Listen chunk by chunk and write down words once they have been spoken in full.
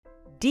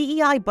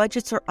DEI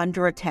budgets are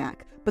under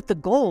attack, but the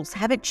goals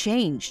haven't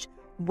changed.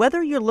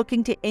 Whether you're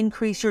looking to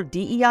increase your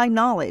DEI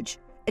knowledge,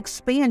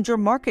 expand your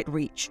market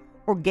reach,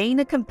 or gain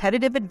a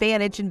competitive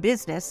advantage in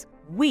business,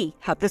 we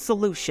have the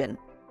solution.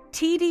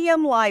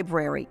 TDM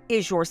Library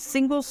is your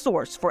single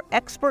source for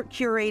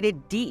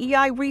expert-curated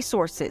DEI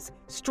resources,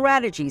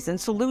 strategies, and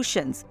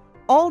solutions,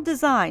 all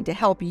designed to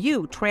help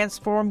you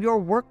transform your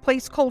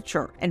workplace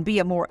culture and be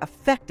a more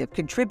effective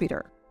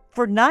contributor.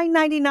 For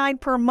 $9.99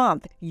 per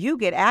month, you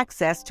get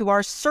access to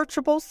our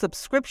searchable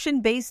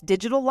subscription-based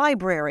digital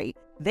library.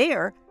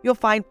 There, you'll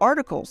find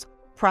articles,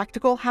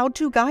 practical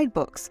how-to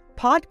guidebooks,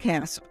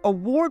 podcasts,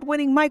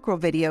 award-winning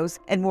microvideos,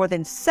 and more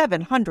than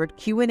 700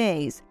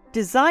 Q&As,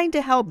 designed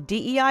to help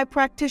DEI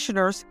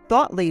practitioners,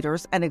 thought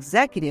leaders, and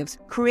executives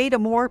create a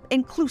more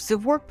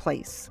inclusive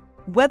workplace.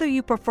 Whether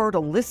you prefer to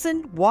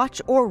listen,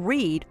 watch, or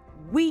read,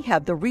 we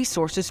have the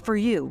resources for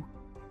you.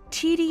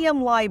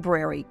 TDM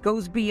Library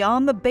goes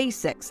beyond the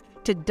basics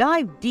to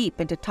dive deep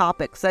into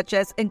topics such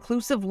as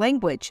inclusive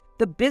language,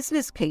 the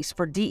business case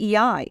for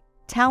DEI,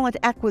 talent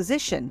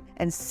acquisition,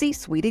 and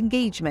C-suite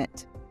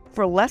engagement.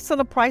 For less than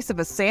the price of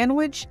a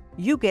sandwich,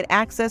 you get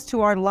access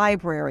to our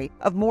library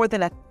of more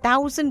than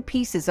 1,000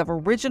 pieces of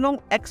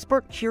original,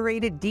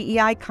 expert-curated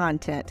DEI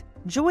content.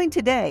 Join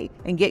today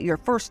and get your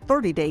first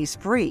 30 days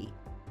free.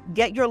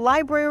 Get your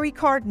library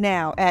card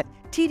now at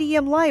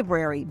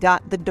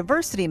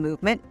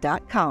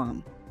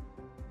tdmlibrary.thediversitymovement.com.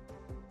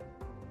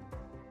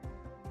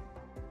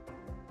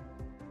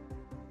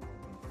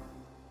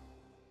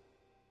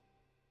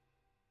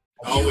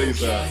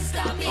 Always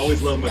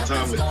love my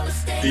time with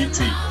DT.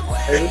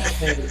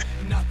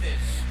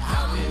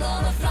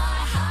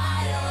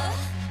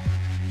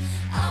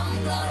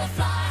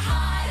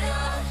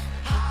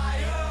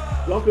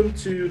 Welcome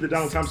to the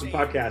Donald Thompson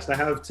Podcast. I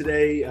have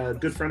today a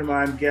good friend of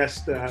mine,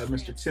 guest,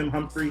 Mr. Tim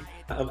Humphrey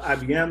of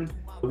IBM.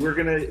 We're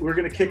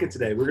gonna kick it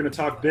today. We're gonna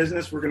talk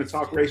business. We're gonna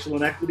talk racial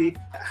inequity,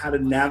 how to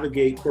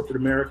navigate corporate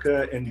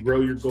America, and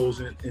grow your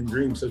goals and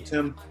dreams. So,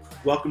 Tim,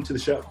 welcome to the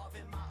show.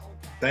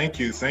 Thank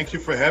you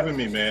for having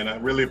me, man. I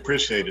really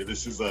appreciate it.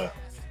 This is a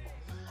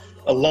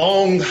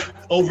long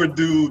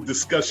overdue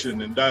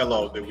discussion and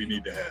dialogue that we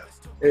need to have.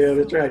 Yeah,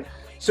 that's right.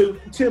 So,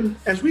 Tim,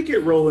 as we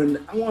get rolling,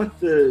 I want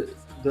the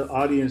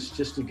audience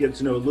just to get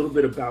to know a little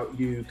bit about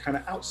you, kind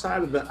of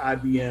outside of the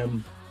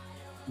IBM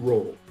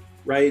role,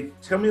 right?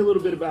 Tell me a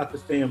little bit about the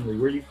family,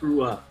 where you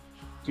grew up.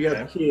 Do you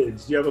have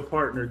kids? Do you have a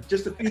partner?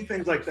 Just a few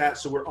things like that,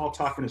 so we're all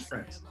talking as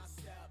friends.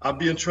 I'd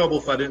be in trouble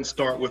if I didn't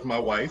start with my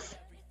wife.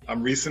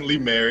 I'm recently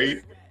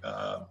married,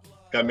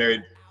 got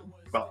married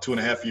about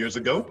 2.5 years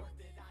ago.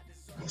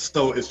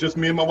 So it's just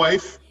me and my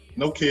wife,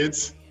 no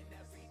kids.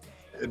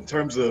 In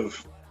terms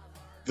of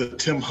the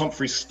Tim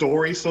Humphrey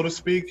story, so to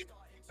speak,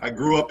 I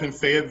grew up in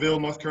Fayetteville,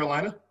 North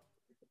Carolina.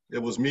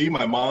 It was me,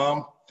 my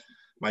mom,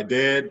 my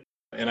dad,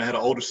 and I had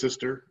an older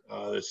sister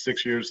that's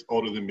 6 years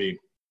older than me.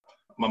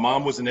 My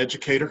mom was an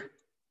educator.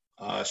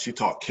 She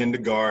taught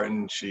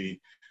kindergarten.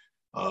 She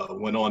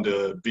went on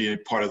to be a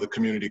part of the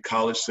community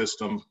college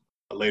system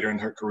later in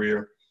her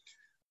career.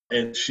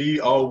 And she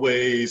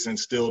always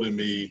instilled in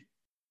me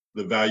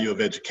the value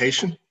of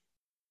education.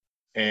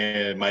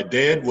 And my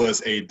dad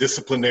was a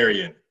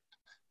disciplinarian.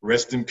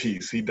 Rest in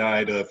peace. He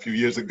died a few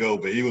years ago,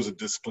 but he was a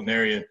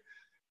disciplinarian.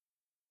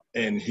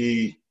 And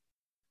he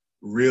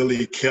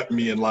really kept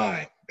me in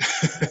line.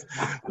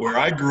 Where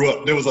I grew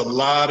up, there was a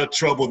lot of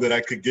trouble that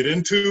I could get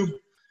into,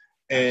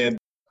 and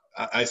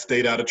I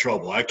stayed out of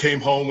trouble. I came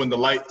home when the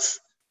lights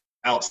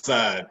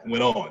outside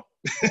went on.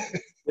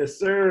 Yes,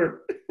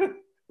 sir.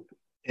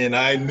 And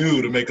I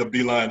knew to make a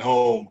beeline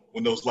home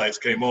when those lights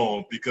came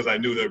on, because I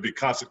knew there'd be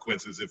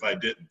consequences if I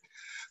didn't.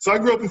 So I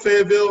grew up in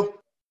Fayetteville.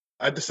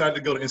 I decided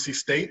to go to NC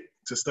State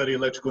to study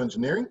electrical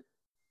engineering.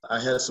 I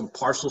had some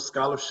partial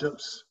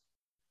scholarships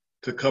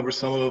to cover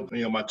some of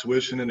my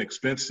tuition and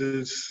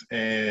expenses.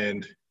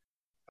 And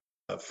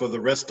for the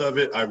rest of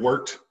it, I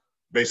worked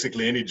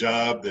basically any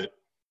job that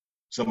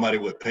somebody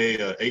would pay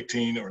a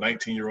 18 or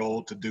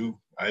 19-year-old to do.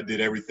 I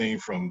did everything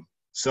from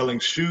selling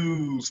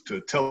shoes to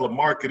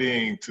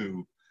telemarketing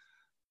to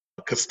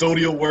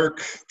custodial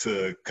work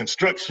to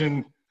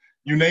construction.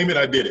 You name it,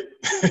 I did it.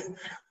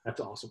 That's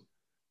awesome.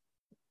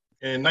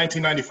 In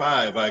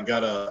 1995, I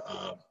got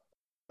a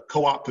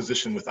co-op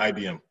position with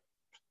IBM.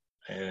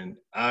 And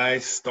I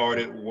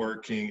started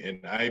working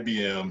in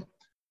IBM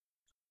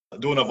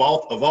doing of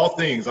all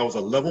things, I was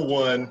a level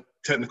 1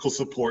 technical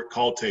support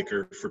call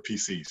taker for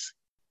PCs.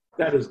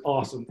 That is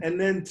awesome. And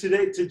then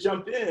today, to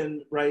jump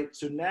in, right,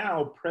 so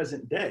now,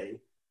 present day,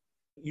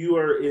 you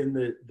are in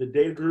the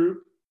data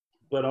group,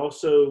 but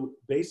also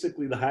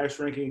basically the highest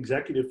ranking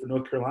executive for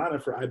North Carolina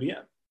for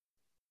IBM,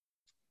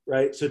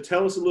 right? So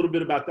tell us a little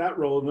bit about that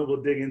role, and then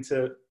we'll dig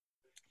into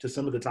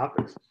some of the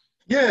topics.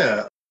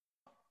 Yeah.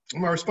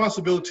 My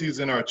responsibilities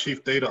in our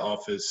chief data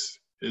office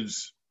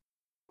is,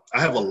 I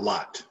have a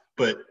lot,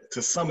 but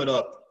to sum it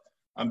up,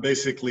 I'm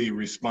basically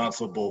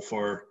responsible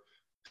for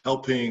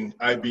helping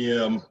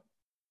IBM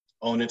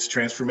on its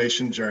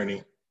transformation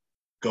journey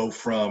go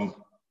from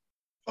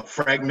a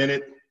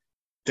fragmented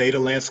data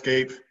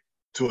landscape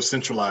to a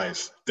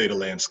centralized data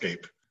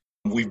landscape.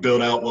 We've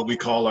built out what we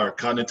call our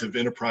cognitive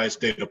enterprise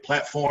data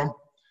platform,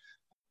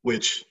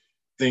 which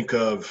think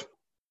of,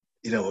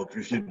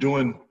 if you're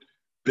doing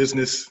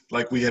business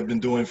like we have been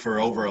doing for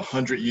over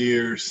 100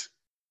 years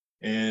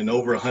in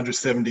over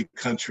 170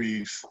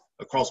 countries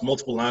across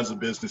multiple lines of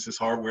businesses,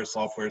 hardware,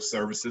 software,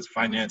 services,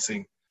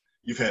 financing,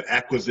 you've had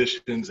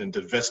acquisitions and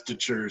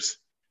divestitures.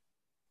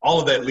 All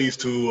of that leads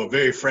to a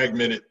very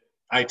fragmented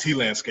IT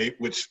landscape,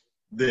 which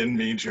then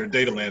means your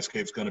data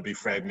landscape is going to be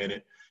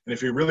fragmented. And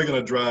if you're really going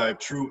to drive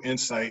true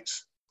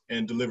insights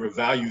and deliver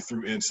value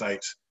through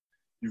insights,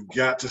 you've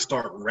got to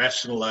start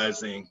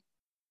rationalizing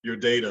your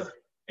data.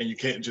 And you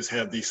can't just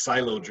have these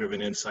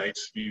silo-driven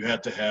insights. You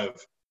have to have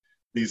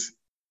these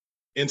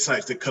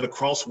insights that cut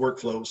across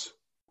workflows.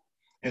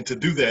 And to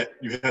do that,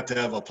 you have to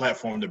have a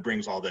platform that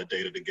brings all that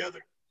data together.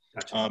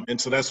 Gotcha. And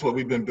so that's what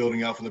we've been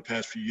building out for the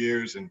past few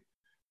years. And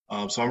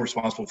so I'm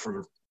responsible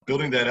for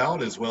building that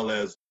out, as well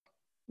as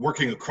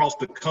working across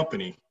the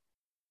company,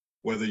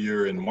 whether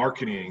you're in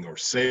marketing or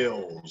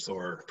sales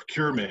or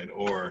procurement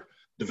or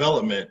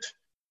development,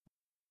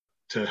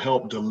 to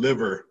help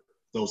deliver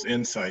those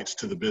insights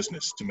to the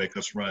business to make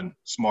us run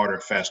smarter,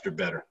 faster,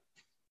 better.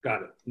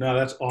 Got it. No,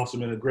 that's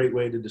awesome, and a great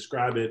way to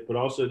describe it, but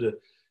also to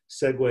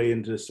segue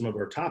into some of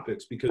our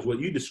topics, because what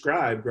you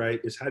described, right,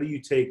 is how do you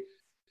take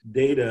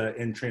data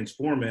and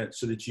transform it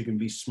so that you can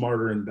be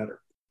smarter and better?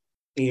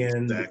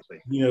 And,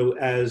 exactly.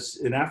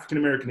 As an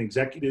African-American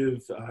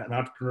executive, an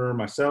entrepreneur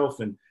myself,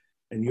 and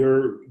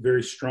your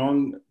very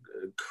strong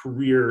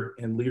career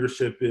and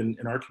leadership in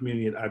our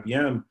community at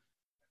IBM,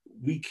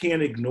 we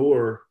can't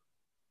ignore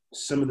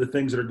some of the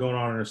things that are going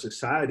on in our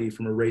society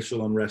from a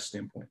racial unrest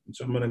standpoint. And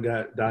so I'm going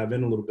to dive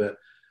in a little bit.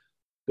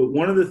 But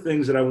one of the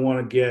things that I want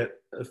to get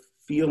a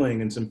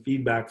feeling and some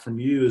feedback from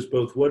you is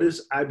both what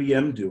is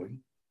IBM doing,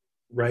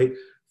 right,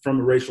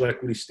 from a racial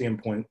equity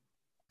standpoint?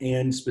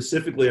 And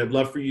specifically, I'd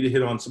love for you to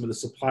hit on some of the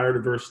supplier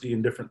diversity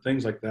and different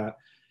things like that.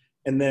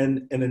 And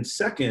then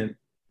second,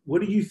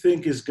 what do you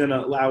think is going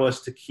to allow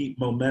us to keep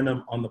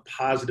momentum on the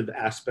positive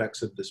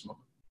aspects of this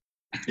moment?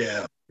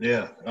 Yeah.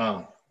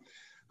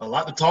 A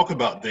lot to talk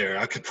about there.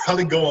 I could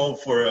probably go on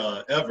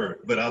forever,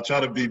 but I'll try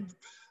to be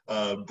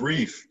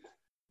brief.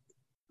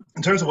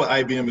 In terms of what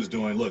IBM is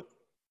doing, look,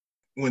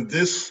 when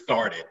this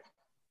started,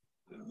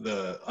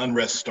 the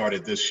unrest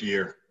started this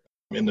year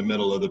in the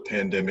middle of the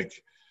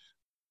pandemic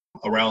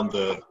around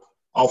the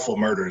awful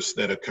murders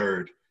that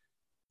occurred.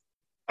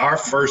 Our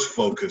first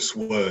focus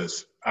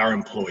was our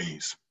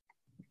employees.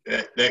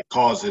 That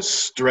causes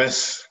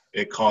stress,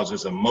 it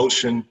causes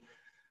emotion,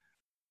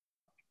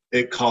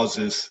 it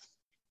causes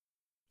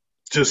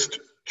just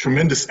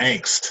tremendous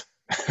angst.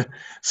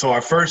 So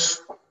our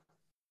first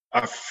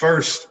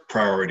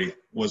priority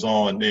was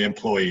on the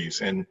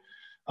employees, and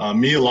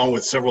me, along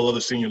with several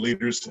other senior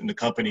leaders in the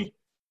company,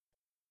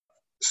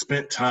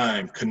 spent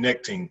time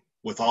connecting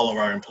with all of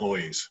our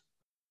employees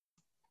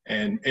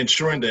and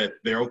ensuring that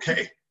they're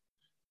okay.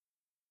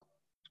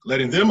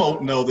 Letting them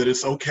know that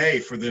it's okay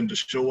for them to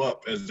show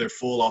up as their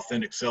full,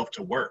 authentic self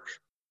to work,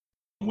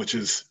 which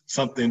is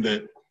something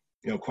that,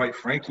 quite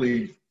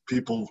frankly,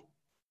 people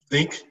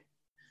think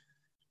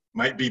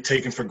might be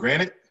taken for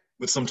granted,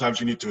 but sometimes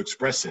you need to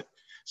express it.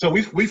 So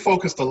we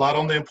focused a lot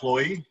on the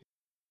employee.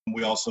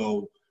 We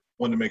also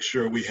wanted to make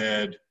sure we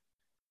had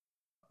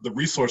the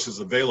resources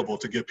available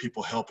to give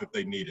people help if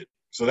they need it.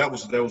 So that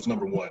was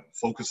number one,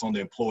 focus on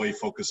the employee,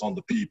 focus on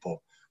the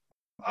people.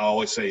 I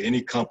always say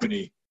any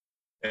company,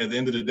 at the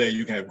end of the day,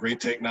 you can have great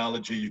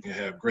technology, you can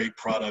have great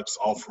products,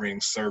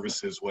 offerings,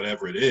 services,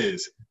 whatever it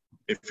is.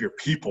 If your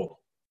people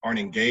aren't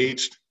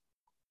engaged,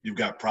 you've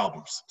got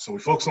problems. So we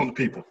focus on the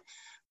people.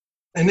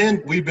 And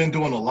then we've been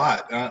doing a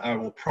lot. I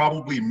will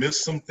probably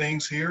miss some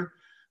things here,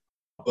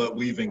 but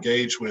we've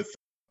engaged with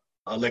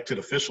elected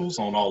officials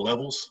on all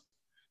levels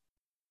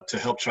to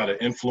help try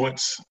to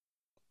influence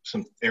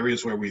some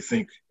areas where we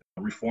think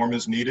reform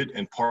is needed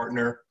and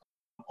partner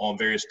on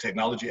various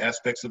technology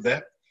aspects of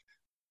that.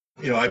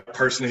 I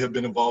personally have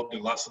been involved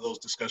in lots of those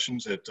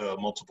discussions at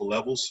multiple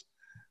levels.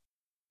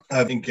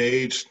 I've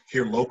engaged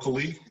here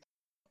locally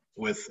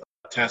with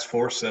a task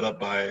force set up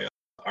by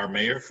our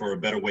mayor for a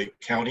Better Way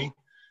County.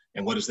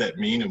 And what does that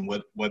mean? And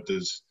what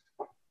does,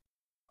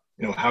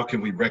 how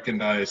can we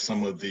recognize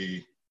some of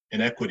the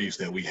inequities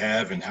that we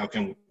have,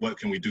 and what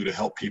can we do to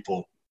help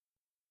people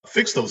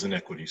fix those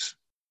inequities?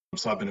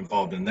 So I've been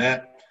involved in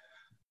that.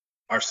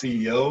 Our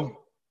CEO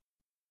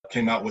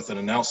came out with an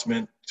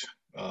announcement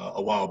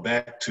a while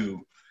back to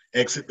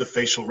exit the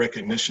facial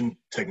recognition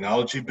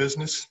technology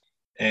business.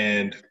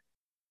 And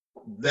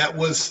that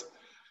was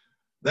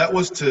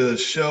to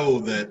show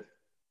that,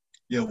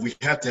 we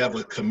have to have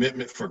a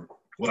commitment for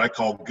what I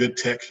call good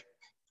tech,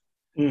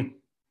 to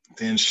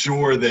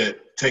ensure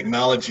that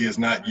technology is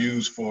not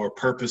used for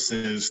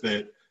purposes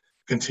that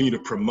continue to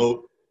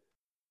promote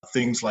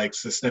things like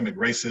systemic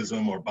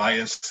racism or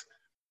bias,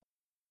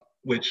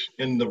 which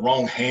in the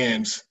wrong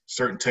hands,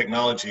 certain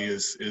technology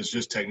is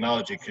just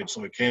technology,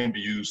 so it can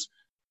be used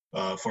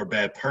for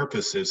bad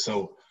purposes.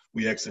 So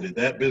we exited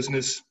that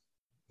business.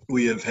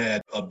 We have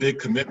had a big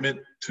commitment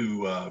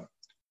to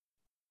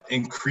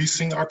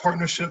increasing our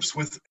partnerships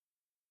with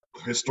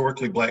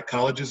historically Black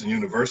colleges and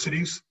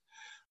universities,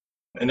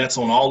 and that's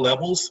on all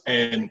levels.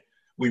 And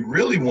we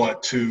really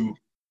want to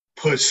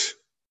push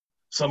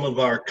some of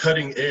our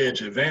cutting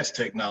edge advanced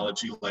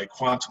technology like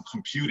quantum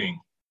computing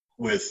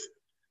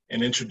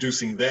and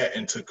introducing that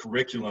into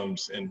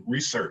curriculums and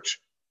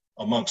research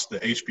amongst the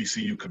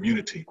HBCU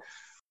community.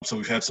 So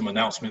we've had some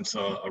announcements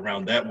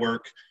around that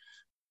work.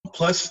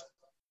 Plus,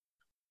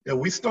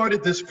 we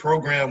started this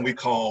program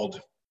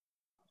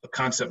a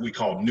concept we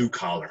called New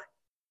Collar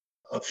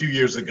a few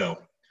years ago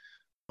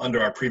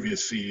under our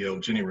previous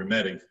CEO, Jenny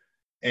Remetti.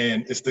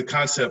 And it's the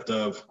concept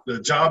of the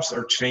jobs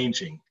are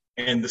changing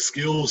and the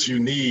skills you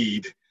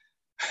need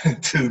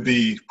to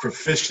be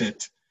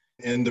proficient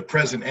in the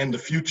present and the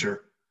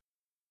future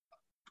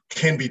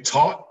can be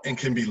taught and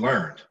can be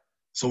learned.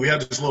 So we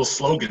have this little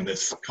slogan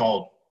that's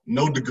called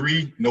 "No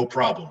degree, no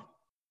problem."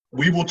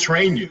 We will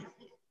train you.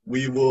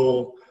 We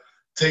will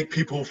take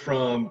people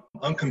from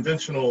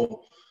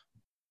unconventional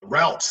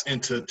routes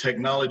into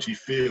technology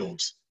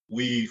fields.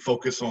 We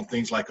focus on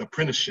things like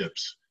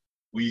apprenticeships.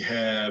 We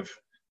have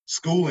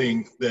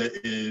schooling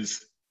that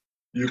is,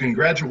 you can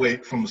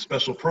graduate from a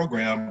special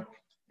program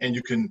and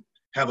you can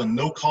have a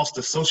no-cost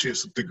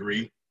associate's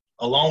degree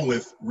along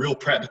with real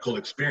practical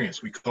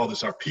experience. We call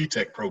this our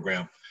P-Tech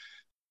program.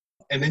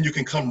 And then you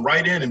can come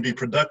right in and be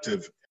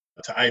productive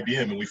to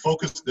IBM. And we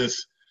focus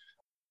this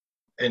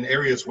in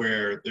areas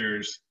where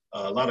there's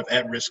a lot of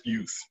at-risk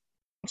youth.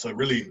 So it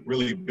really,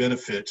 really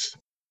benefits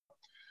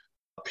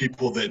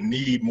people that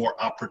need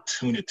more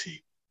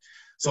opportunity.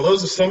 So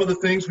those are some of the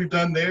things we've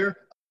done there.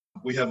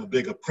 We have a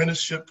big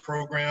apprenticeship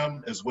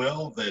program as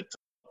well that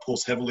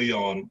pulls heavily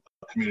on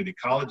community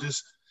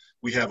colleges.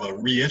 We have a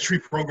reentry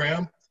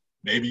program.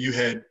 Maybe you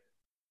had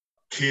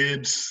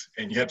kids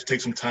and you had to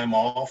take some time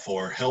off,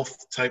 or health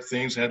type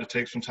things had to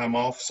take some time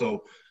off.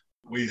 So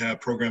we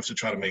have programs to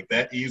try to make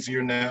that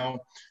easier now.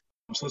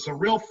 So it's a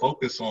real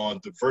focus on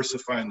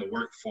diversifying the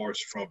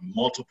workforce from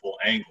multiple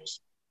angles.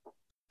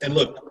 And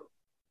look,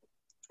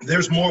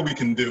 there's more we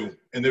can do,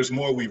 and there's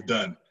more we've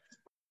done.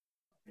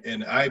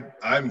 And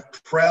I'm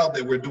proud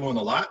that we're doing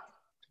a lot,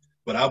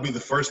 but I'll be the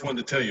first one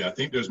to tell you, I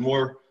think there's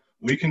more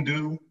we can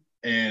do.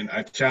 And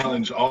I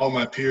challenge all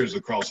my peers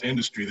across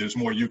industry, there's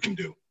more you can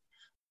do.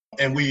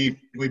 And we've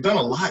done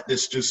a lot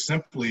that's just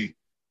simply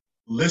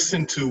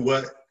listen to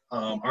what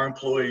our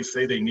employees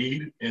say they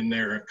need in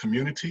their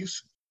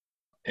communities.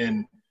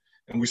 And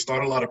we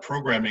start a lot of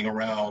programming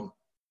around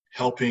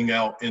helping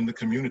out in the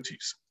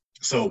communities.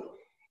 So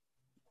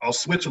I'll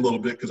switch a little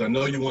bit because I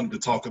know you wanted to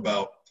talk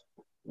about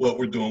what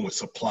we're doing with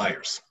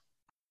suppliers.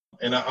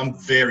 And I'm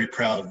very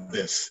proud of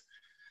this.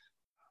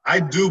 I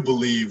do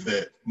believe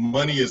that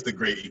money is the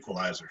great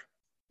equalizer.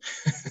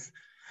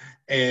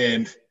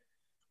 And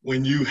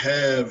when you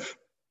have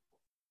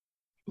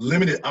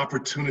limited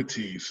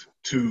opportunities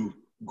to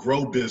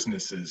grow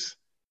businesses,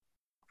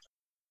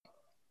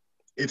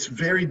 it's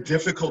very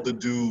difficult to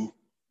do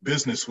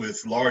business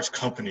with large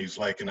companies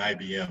like an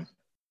IBM.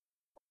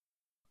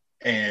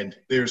 And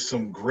there's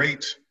some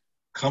great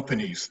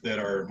companies that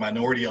are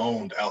minority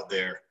owned out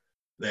there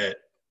that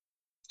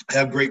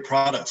have great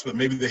products, but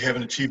maybe they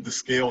haven't achieved the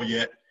scale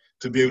yet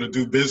to be able to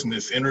do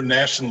business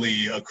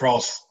internationally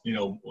across,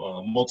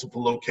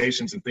 multiple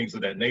locations and things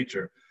of that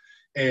nature.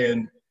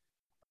 And,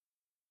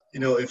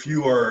 if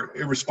you are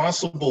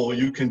irresponsible,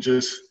 you can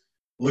just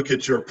look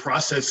at your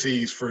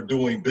processes for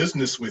doing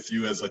business with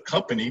you as a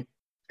company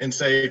and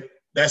say,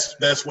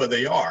 that's what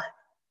they are.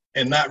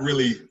 And not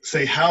really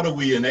say, how do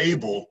we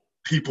enable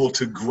people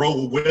to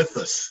grow with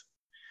us?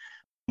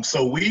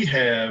 So we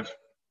have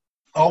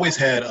always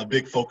had a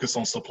big focus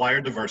on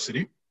supplier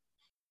diversity,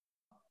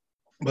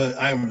 but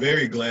I'm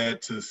very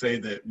glad to say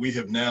that we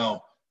have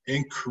now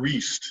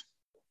increased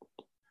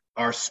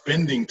our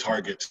spending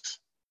targets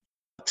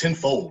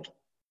tenfold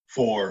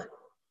for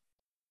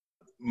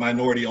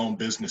minority-owned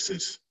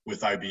businesses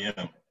with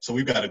IBM. So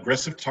we've got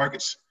aggressive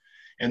targets.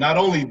 And not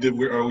only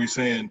are we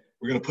saying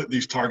we're going to put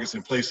these targets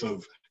in place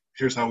of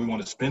here's how we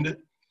want to spend it,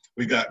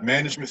 we got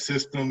management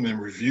system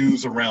and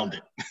reviews around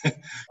it.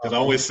 Because I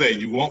always say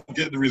you won't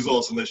get the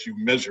results unless you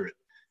measure it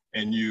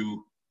and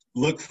you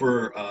look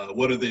for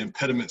what are the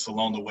impediments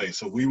along the way.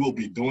 So we will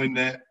be doing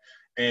that.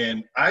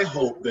 And I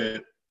hope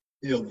that,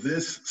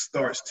 this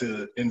starts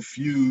to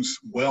infuse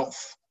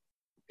wealth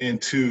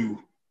into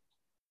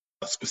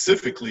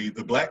specifically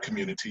the Black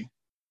community,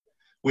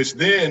 which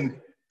then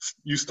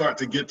you start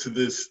to get to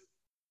this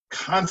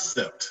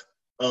concept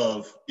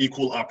of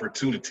equal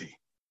opportunity,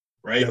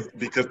 right? Yep.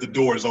 Because the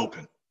door is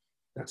open.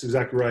 That's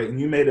exactly right.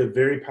 And you made a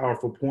very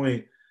powerful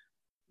point.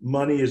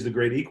 Money is the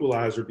great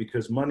equalizer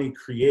because money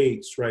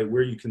creates, right,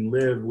 where you can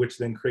live, which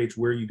then creates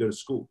where you go to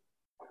school,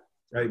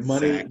 right?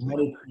 Exactly.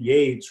 Money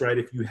creates, right?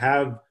 If you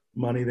have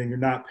money, then you're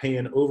not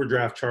paying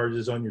overdraft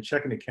charges on your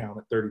checking account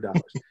at $30.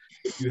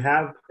 If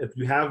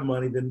you have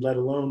money, then let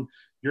alone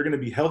you're going to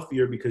be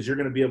healthier because you're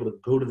going to be able to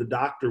go to the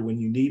doctor when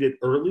you need it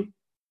early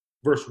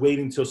versus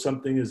waiting until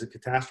something is a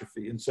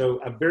catastrophe. And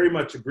so I very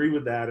much agree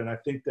with that. And I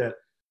think that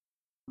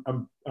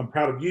I'm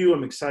proud of you.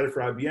 I'm excited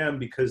for IBM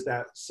because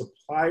that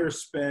supplier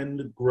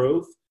spend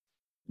growth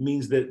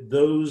means that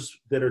those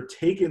that are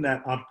taking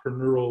that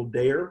entrepreneurial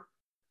dare,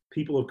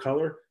 people of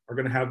color, are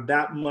going to have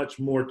that much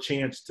more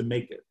chance to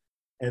make it.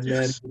 And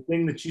Yes. then the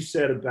thing that you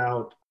said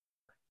about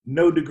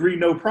no degree,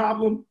 no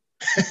problem.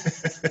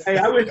 Hey,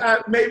 I wish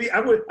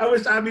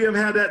IBM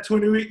had that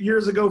 20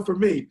 years ago for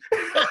me.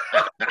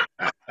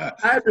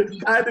 I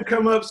had to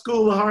come up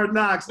school of hard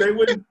knocks. They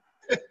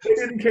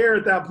didn't care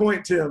at that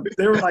point, Tim.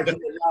 They were like,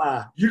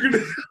 nah, you're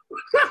gonna.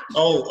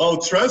 Oh,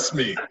 trust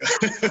me.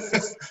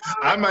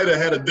 I might have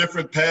had a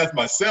different path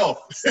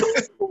myself.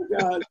 Oh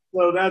God,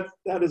 so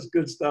that is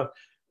good stuff.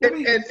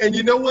 And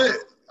you know what?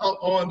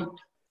 On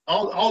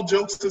all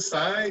jokes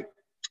aside,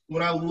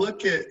 when I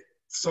look at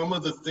some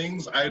of the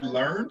things I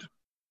learned,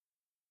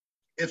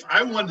 if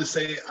I wanted to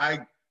say I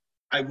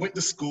went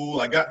to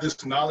school, I got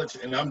this knowledge,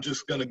 and I'm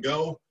just gonna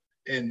go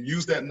and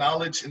use that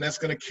knowledge and that's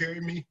going to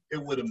carry me,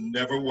 it would have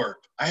never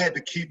worked. I had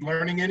to keep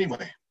learning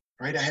anyway,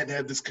 right? I had to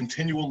have this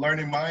continual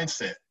learning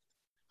mindset.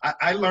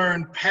 I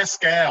learned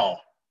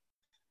Pascal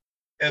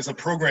as a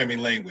programming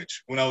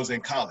language when I was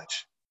in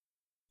college.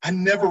 I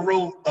never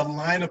wrote a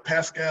line of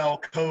Pascal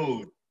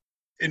code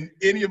in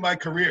any of my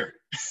career.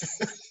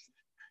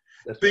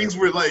 Things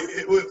were like,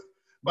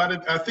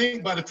 I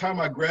think by the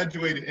time I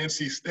graduated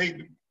NC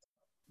State,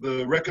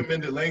 the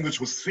recommended language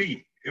was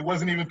C. It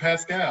wasn't even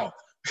Pascal.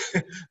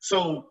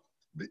 So,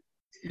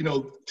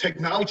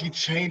 technology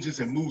changes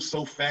and moves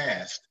so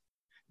fast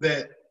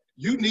that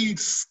you need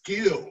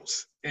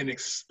skills and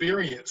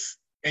experience,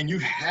 and you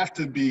have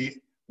to be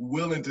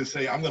willing to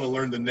say, I'm going to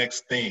learn the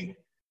next thing.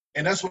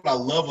 And that's what I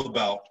love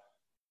about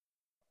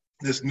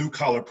this new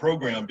collar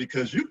program,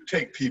 because you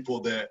take people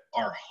that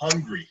are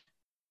hungry.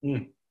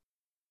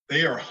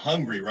 They are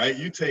hungry, right?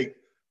 You take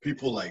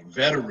people like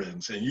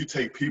veterans, and you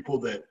take people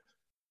that,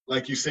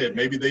 like you said,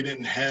 maybe they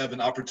didn't have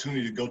an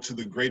opportunity to go to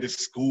the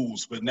greatest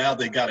schools, but now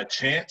they got a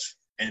chance.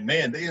 And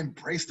man, they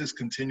embrace this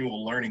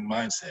continual learning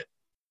mindset,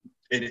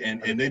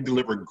 and they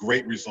deliver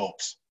great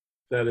results.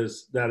 That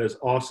is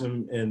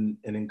awesome and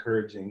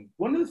encouraging.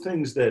 One of the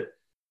things that,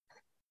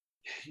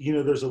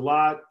 there's a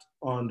lot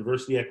on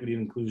diversity, equity,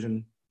 and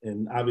inclusion.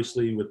 And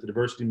obviously with the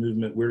diversity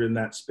movement, we're in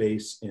that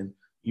space. And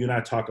you and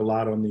I talk a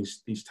lot on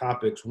these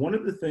topics. One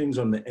of the things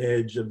on the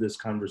edge of this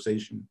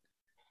conversation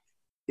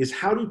is,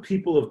 how do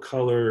people of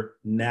color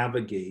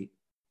navigate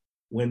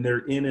when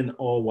they're in an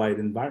all-white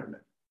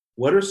environment?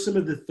 What are some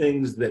of the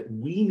things that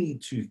we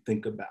need to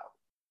think about?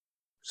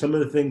 Some of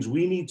the things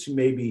we need to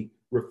maybe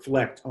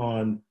reflect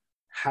on,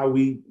 how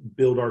we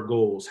build our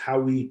goals, how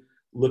we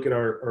look at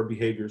our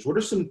behaviors. What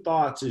are some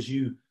thoughts as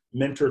you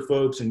mentor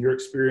folks and your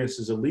experience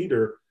as a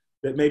leader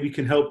that maybe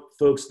can help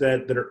folks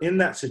that are in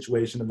that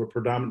situation of a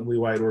predominantly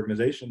white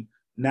organization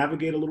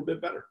navigate a little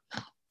bit better?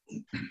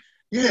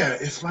 Yeah,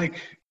 it's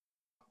like,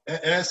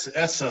 this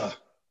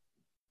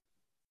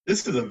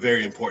is a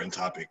very important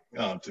topic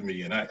to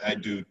me, and I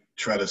do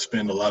try to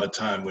spend a lot of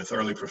time with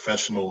early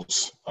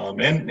professionals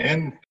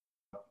and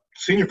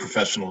senior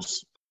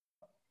professionals,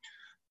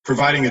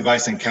 providing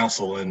advice and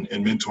counsel and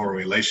mentoring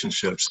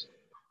relationships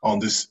on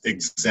this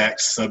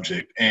exact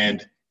subject.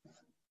 And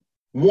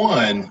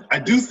one, I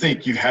do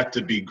think you have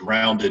to be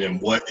grounded in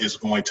what is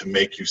going to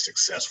make you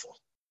successful,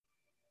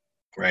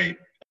 right?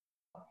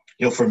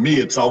 For me,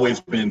 it's always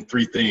been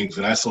three things,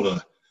 and I sort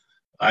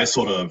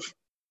of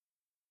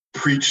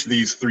preach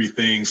these three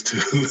things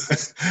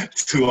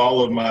to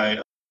all of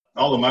my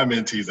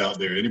mentees out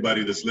there.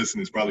 Anybody that's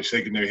listening is probably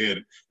shaking their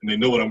head, and they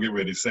know what I'm getting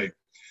ready to say.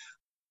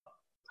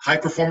 High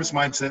performance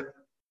mindset.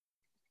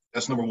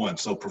 That's number one.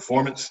 So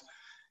performance,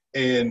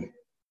 and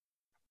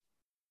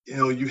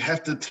you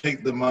have to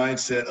take the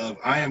mindset of,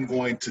 I am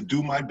going to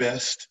do my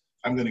best.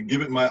 I'm going to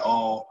give it my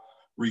all,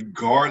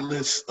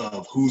 regardless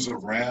of who's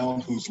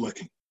around, who's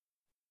looking.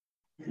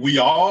 We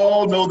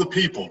all know the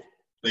people.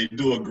 They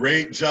do a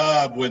great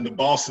job when the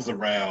boss is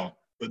around,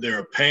 but they're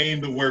a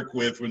pain to work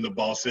with when the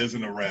boss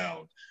isn't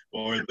around,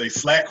 or they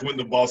slack when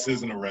the boss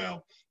isn't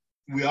around.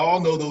 We all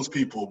know those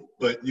people,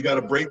 but you got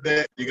to break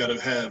that. You got to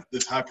have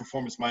this high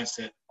performance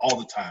mindset all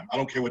the time. I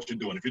don't care what you're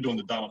doing. If you're doing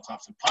the Donald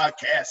Thompson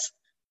podcast,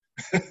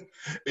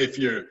 if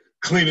you're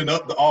cleaning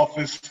up the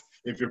office,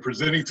 if you're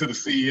presenting to the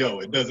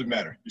CEO, it doesn't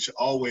matter. You should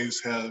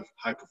always have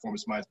high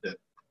performance mindset.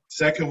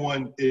 Second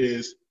one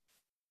is,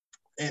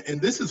 and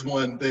this is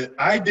one that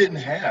I didn't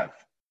have,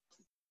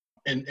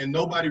 and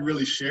nobody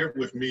really shared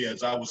with me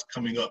as I was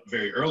coming up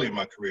very early in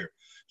my career.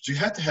 But you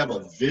have to have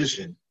a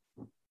vision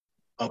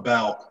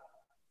about,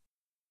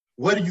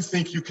 what do you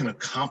think you can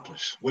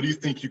accomplish? What do you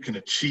think you can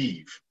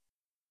achieve?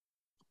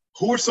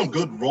 Who are some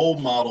good role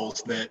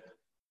models that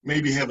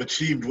maybe have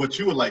achieved what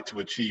you would like to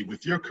achieve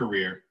with your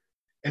career?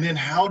 And then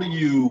how do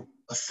you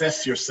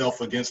assess yourself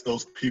against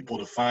those people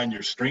to find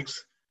your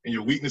strengths and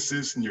your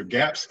weaknesses and your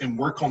gaps, and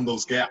work on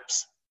those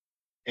gaps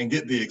and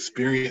get the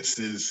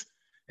experiences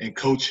and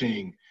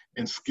coaching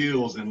and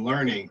skills and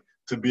learning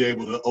to be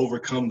able to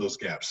overcome those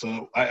gaps?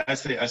 So I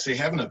say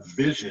having a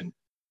vision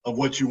of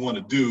what you want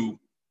to do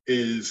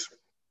is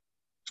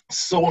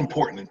so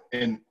important.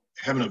 And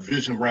having a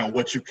vision around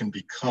what you can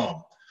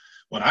become.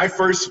 When I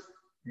first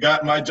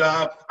got my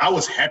job, I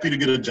was happy to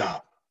get a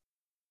job,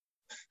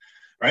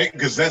 right?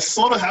 Because that's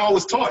sort of how I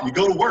was taught. You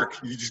go to work,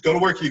 you just go to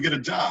work, you get a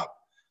job.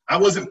 I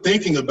wasn't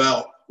thinking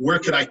about where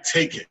could I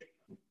take it.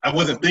 I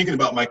wasn't thinking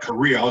about my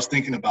career. I was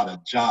thinking about a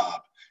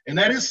job. And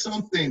that is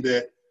something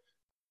that,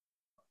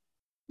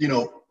 you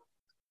know,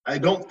 I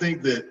don't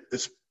think that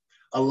it's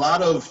a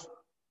lot of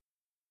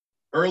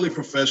early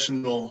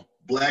professional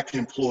Black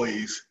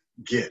employees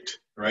get,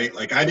 right?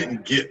 Like I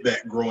didn't get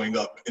that growing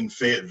up in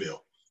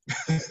Fayetteville.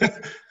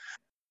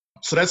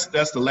 So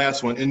that's the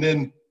last one. And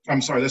then,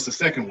 I'm sorry, that's the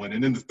second one.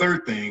 And then the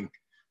third thing,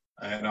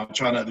 and I'll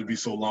try not to be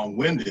so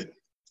long-winded,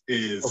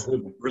 is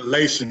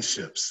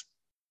relationships.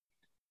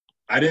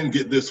 I didn't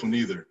get this one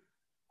either,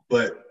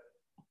 but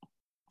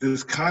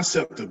this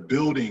concept of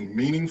building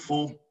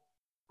meaningful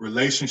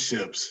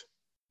relationships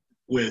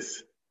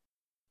with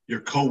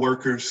your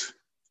coworkers,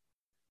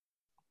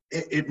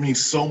 it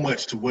means so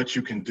much to what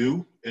you can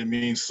do. It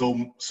means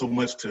so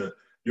much to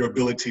your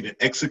ability to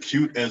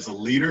execute as a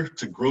leader,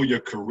 to grow your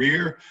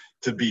career,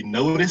 to be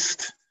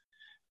noticed.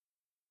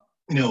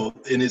 You know,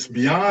 and it's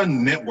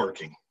beyond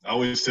networking. I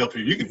always tell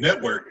people, you can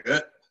network,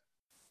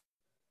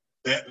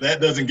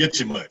 that doesn't get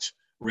you much.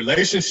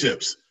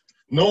 Relationships,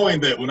 knowing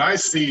that when I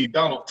see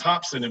Donald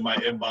Thompson in my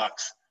inbox,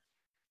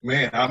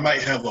 man, I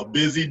might have a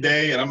busy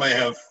day and I might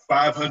have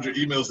 500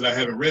 emails that I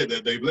haven't read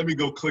that day. But let me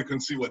go click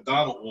and see what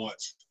Donald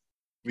wants,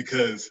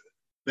 because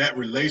that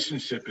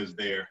relationship is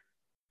there,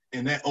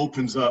 and that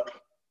opens up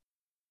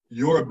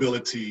your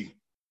ability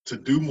to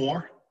do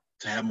more,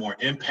 to have more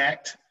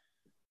impact,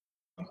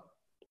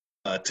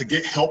 to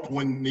get help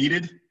when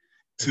needed,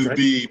 to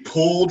be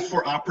pulled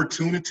for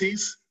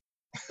opportunities.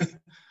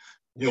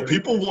 You know,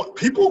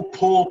 people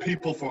pull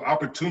people for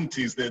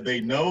opportunities that they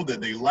know,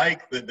 that they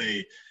like, that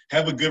they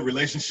have a good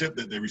relationship,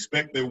 that they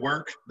respect their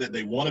work, that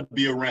they want to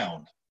be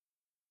around.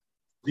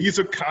 These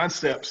are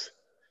concepts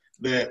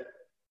that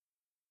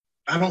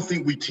I don't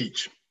think we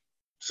teach.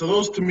 So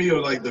those to me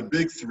are like the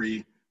big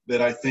three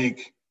that I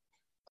think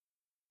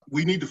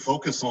we need to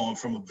focus on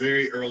from a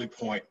very early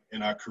point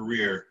in our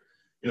career,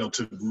 you know,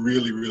 to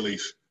really, really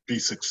be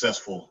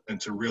successful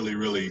and to really,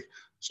 really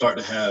start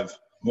to have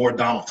more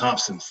Donald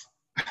Thompsons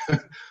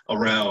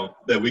around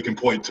that we can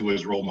point to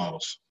as role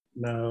models.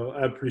 No,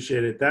 I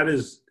appreciate it. That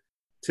is,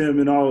 Tim,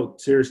 in all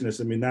seriousness,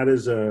 I mean, that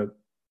is a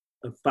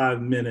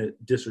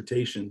 5-minute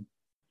dissertation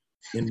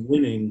in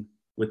winning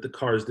with the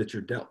cards that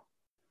you're dealt,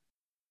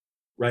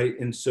 right?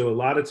 And so a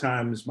lot of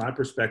times my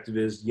perspective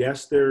is,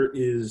 yes, there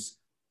is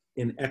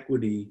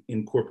inequity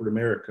in corporate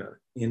America,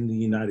 in the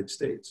United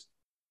States,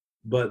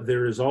 but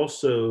there is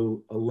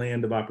also a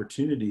land of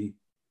opportunity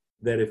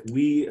that if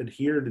we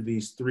adhere to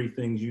these three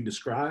things you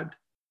described,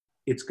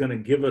 it's going to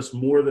give us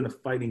more than a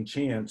fighting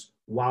chance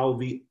while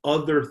the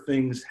other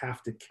things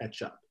have to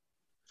catch up.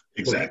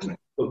 Exactly.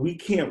 But we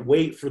can't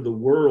wait for the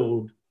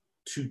world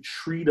to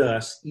treat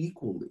us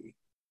equally.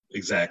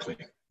 Exactly.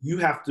 You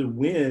have to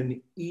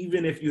win,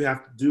 even if you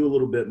have to do a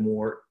little bit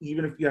more,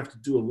 even if you have to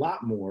do a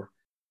lot more.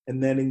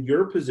 And then in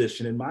your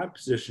position, in my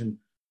position,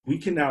 we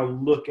can now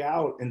look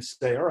out and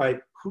say, all right,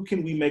 who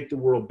can we make the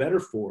world better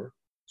for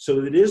so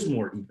that it is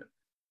more even?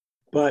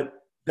 But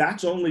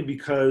that's only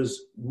because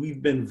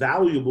we've been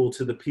valuable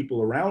to the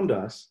people around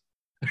us,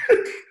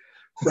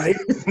 right?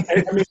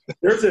 I mean,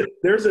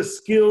 there's a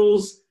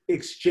skills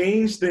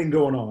exchange thing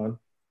going on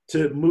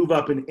to move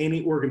up in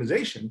any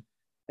organization.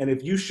 And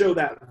if you show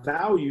that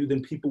value,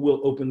 then people will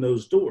open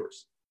those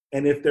doors.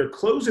 And if they're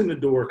closing the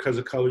door because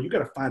of color, you got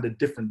to find a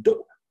different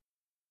door.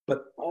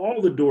 But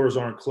all the doors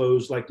aren't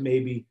closed like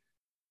maybe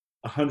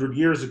 100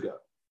 years ago,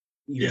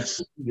 even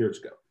 50 years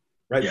ago,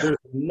 right? Yeah. There's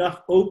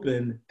enough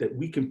open that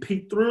we can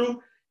peek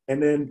through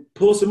and then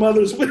pull some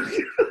others with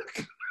you,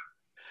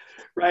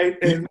 right?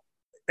 And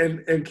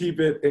keep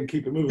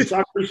it moving. So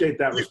I appreciate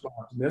that response.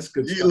 That's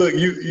good stuff. Look,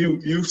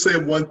 you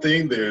said one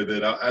thing there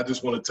that I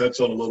just want to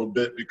touch on a little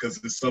bit, because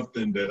it's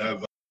something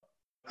that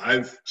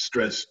I've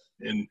stressed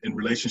in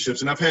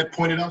relationships, and I've had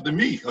pointed out to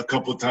me a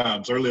couple of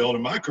times early on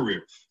in my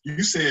career.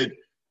 You said,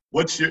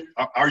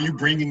 are you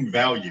bringing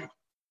value?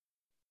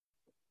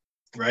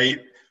 Right?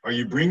 Are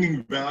you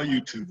bringing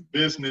value to the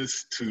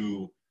business,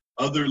 to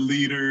other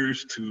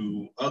leaders,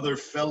 to other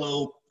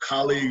fellow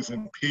colleagues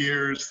and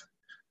peers,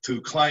 to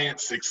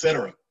clients,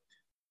 etc.?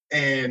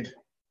 And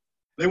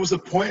there was a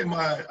point in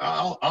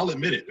I'll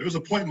admit it, there was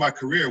a point in my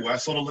career where I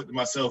sort of looked at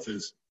myself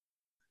as,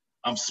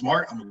 I'm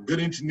smart, I'm a good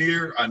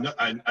engineer,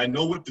 I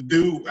know what to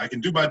do, I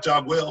can do my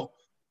job well.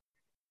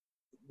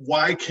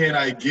 Why can't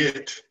I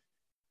get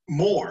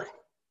more?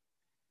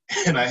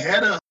 And I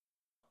had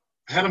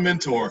a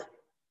mentor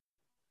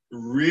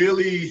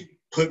really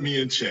put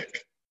me in check.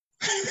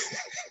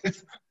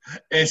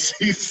 And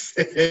she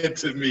said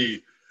to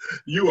me,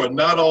 "You are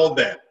not all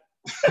that."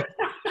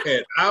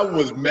 And I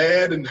was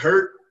mad and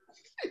hurt,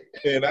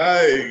 and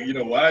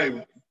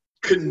I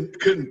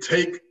couldn't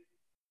take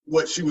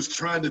what she was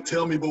trying to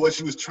tell me. But what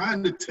she was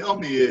trying to tell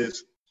me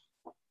is,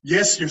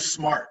 yes, you're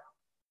smart,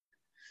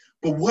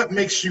 but what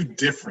makes you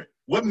different?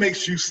 What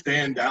makes you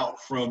stand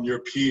out from your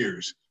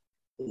peers?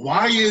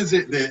 why is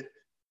it that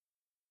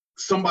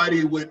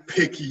somebody would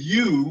pick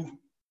you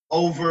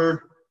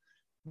over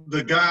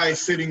the guy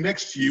sitting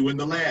next to you in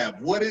the lab?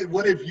 What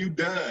have you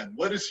done?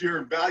 What is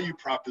your value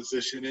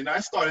proposition? And I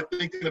started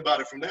thinking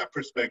about it from that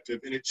perspective,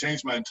 and it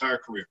changed my entire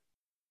career.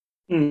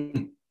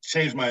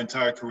 Changed my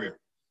entire career.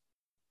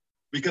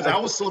 Because I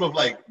was sort of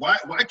like,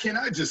 why can't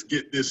I just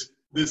get this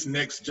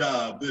next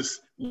job, this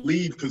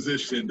lead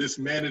position, this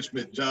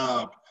management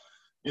job?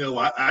 You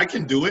know, I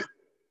can do it,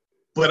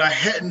 but I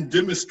hadn't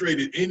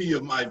demonstrated any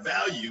of my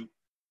value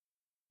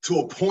to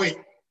a point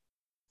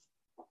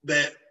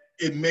that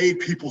it made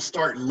people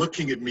start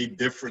looking at me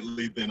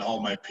differently than all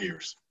my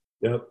peers.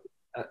 Yep.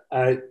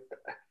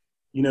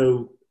 You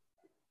know,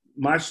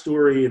 my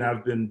story, and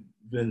I've been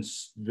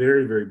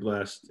very, very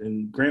blessed.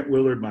 And Grant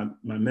Willard, my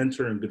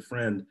mentor and good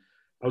friend,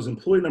 I was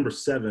employee number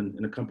 7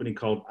 in a company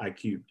called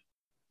iCubed.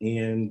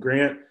 And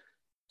Grant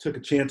took a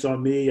chance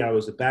on me. I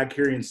was a bag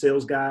carrying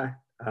sales guy.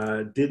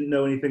 Didn't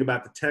know anything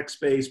about the tech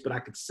space, but I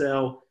could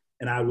sell,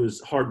 and I was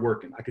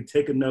hardworking. I could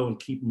take a no and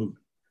keep moving,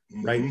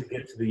 right, to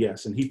get to the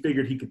yes. And he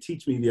figured he could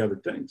teach me the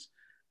other things.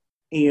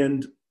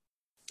 And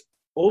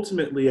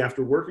ultimately,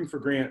 after working for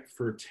Grant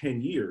for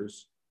 10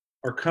 years,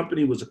 our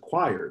company was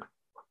acquired,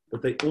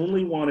 but they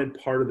only wanted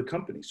part of the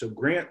company. So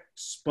Grant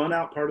spun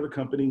out part of the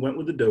company, went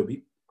with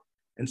Adobe.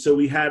 And so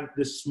we had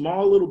this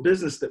small little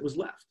business that was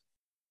left.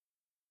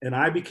 And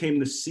I became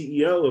the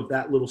CEO of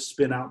that little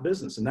spin out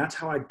business. And that's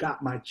how I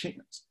got my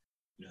chance.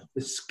 Yeah.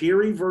 The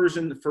scary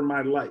version for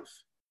my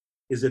life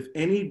is if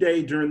any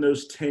day during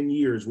those 10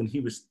 years when he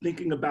was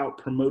thinking about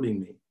promoting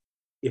me,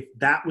 if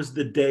that was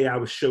the day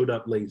I showed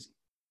up lazy,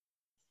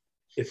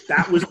 if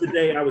that was the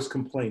day I was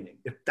complaining,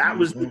 if that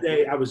was the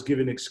day I was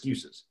giving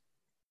excuses.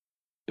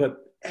 But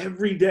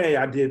every day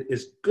I did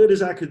as good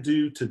as I could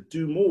do to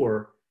do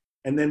more.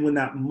 And then when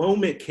that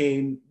moment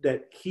came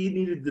that he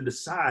needed to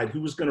decide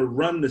who was going to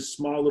run this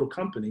small little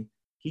company,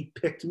 he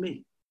picked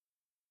me.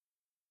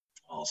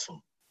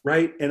 Awesome.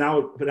 Right? And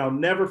I'll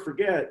never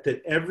forget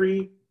that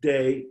every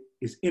day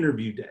is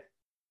interview day,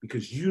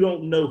 because you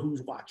don't know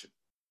who's watching.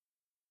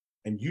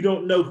 And you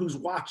don't know who's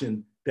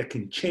watching that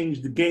can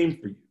change the game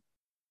for you.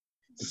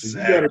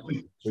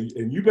 Exactly.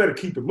 And you better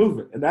keep it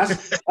moving. And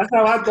that's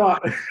how I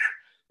thought.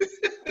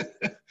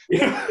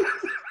 Yeah.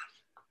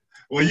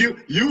 Well,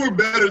 you were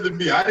better than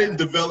me. I didn't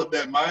develop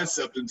that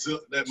mindset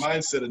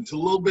until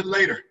a little bit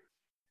later.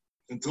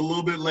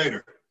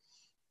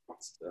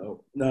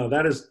 So, no,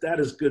 that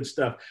is good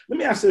stuff. Let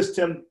me ask this,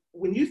 Tim.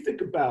 When you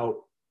think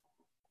about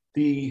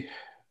the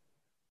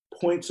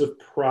points of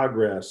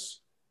progress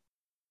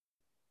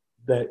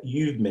that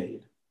you've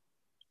made,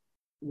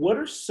 what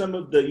are some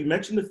of you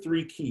mentioned the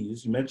 3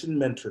 keys, you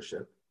mentioned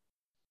mentorship,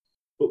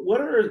 but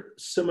what are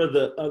some of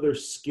the other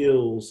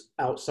skills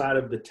outside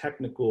of the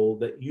technical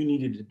that you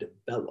needed to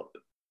develop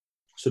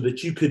so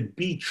that you could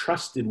be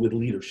trusted with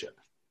leadership,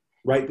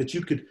 right? That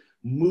you could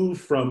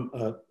move from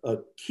a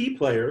key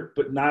player,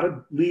 but not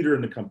a leader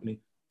in the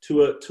company,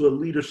 to a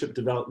leadership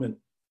development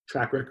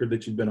track record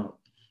that you've been on?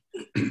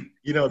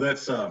 You know,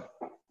 that's a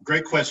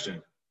great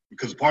question,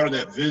 because part of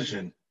that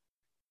vision,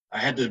 I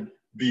had to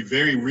be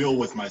very real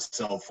with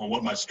myself on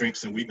what my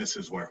strengths and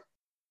weaknesses were.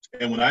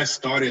 And when I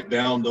started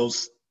down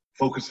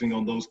focusing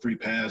on those 3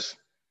 paths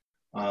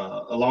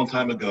a long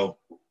time ago,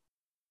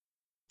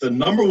 the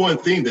number one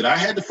thing that I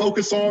had to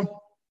focus on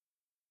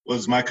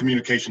was my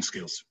communication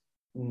skills.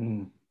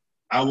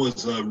 I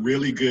was a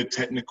really good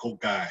technical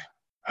guy.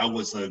 I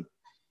was a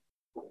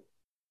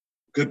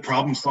good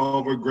problem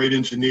solver, great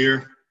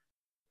engineer,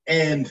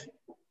 and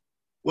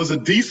was a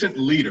decent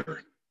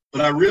leader.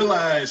 But I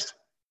realized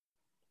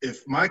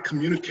if my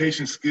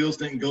communication skills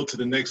didn't go to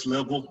the next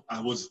level,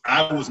 I was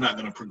not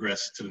going to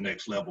progress to the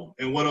next level.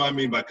 And what do I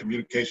mean by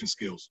communication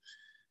skills?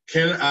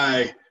 Can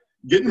I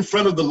get in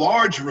front of the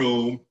large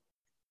room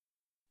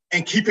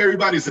and keep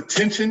everybody's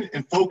attention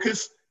and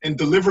focus and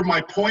deliver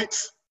my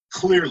points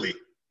clearly?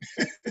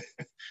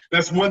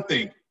 That's one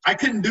thing. I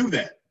couldn't do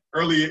that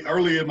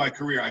early in my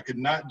career. I could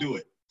not do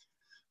it.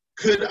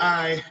 Could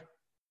I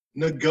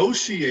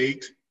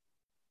negotiate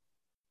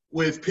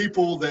with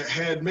people that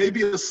had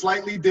maybe a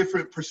slightly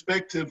different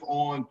perspective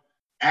on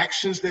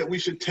actions that we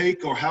should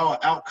take or how an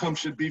outcome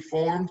should be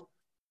formed?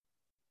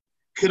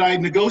 Could I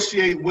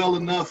negotiate well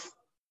enough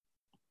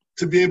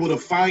to be able to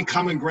find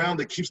common ground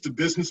that keeps the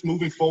business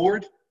moving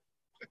forward?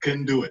 I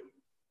couldn't do it.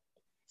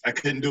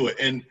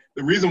 And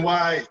the reason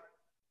why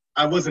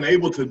I wasn't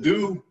able to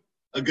do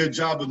a good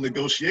job of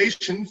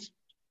negotiations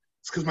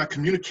is because my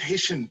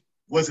communication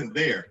wasn't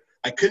there.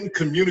 I couldn't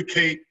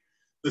communicate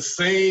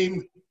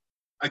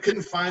I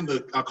couldn't find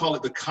I'll call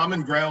it the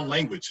common ground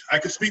language. I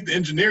could speak the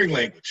engineering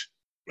language,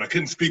 but I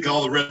couldn't speak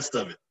all the rest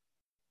of it.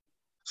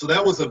 So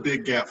that was a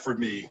big gap for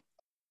me.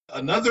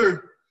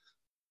 Another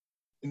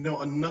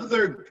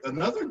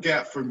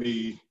gap for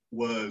me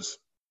was,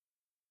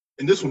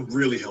 and this one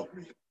really helped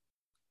me,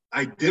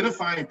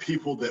 identifying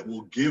people that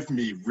will give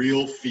me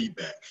real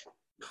feedback,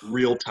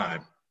 real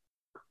time.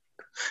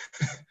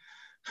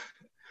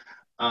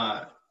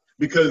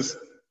 Because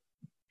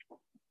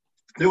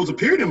there was a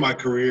period in my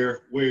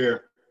career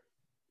where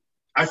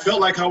I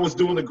felt like I was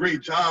doing a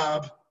great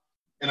job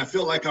and I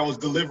felt like I was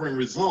delivering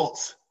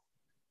results,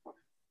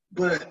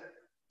 but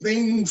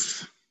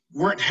things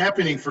weren't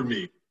happening for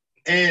me.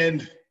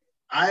 And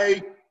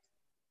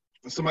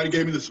somebody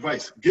gave me this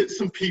advice: get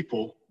some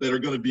people that are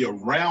going to be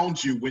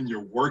around you when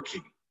you're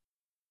working,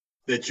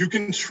 that you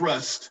can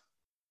trust.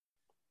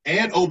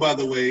 And oh, by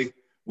the way,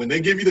 when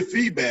they give you the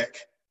feedback,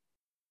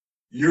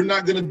 you're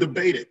not going to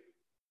debate it.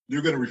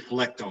 You're going to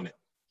reflect on it.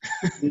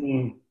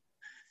 Mm-hmm.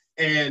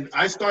 And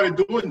I started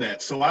doing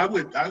that. So I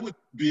would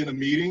be in a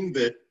meeting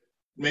that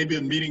maybe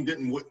a meeting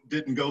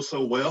didn't go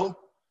so well.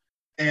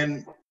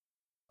 And,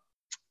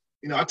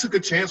 I took a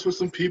chance with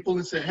some people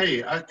and said,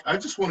 hey, I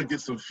just want to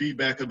get some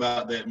feedback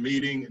about that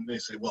meeting. And they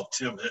say, well,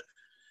 Tim,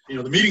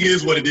 the meeting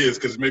is what it is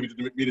because maybe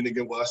the meeting didn't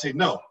go well. I say,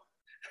 no,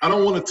 I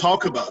don't want to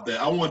talk about that.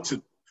 I want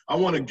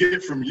to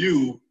get from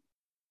you,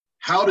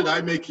 how did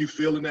I make you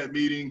feel in that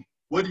meeting?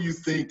 What do you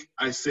think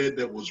I said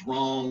that was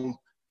wrong?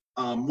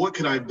 What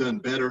could I have done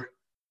better?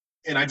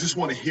 And I just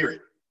want to hear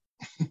it.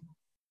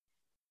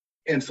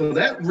 And so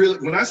that really,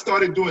 when I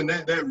started doing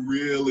that, that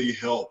really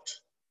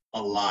helped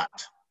a lot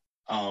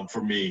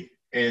for me.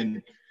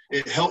 And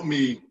it helped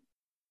me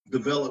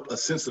develop a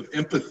sense of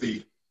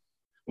empathy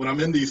when I'm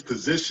in these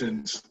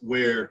positions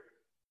where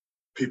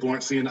people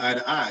aren't seeing eye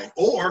to eye,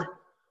 or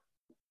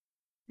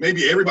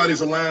maybe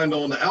everybody's aligned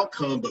on the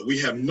outcome, but we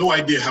have no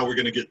idea how we're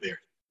going to get there.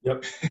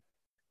 Yep.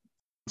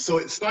 So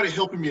it started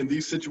helping me in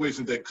these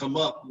situations that come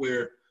up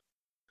where,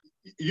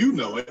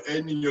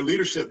 and in your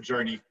leadership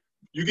journey,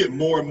 you get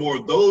more and more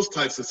of those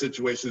types of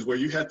situations where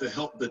you have to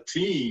help the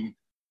team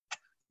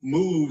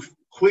move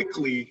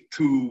quickly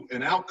to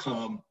an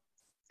outcome.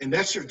 And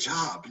that's your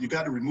job. You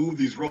got to remove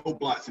these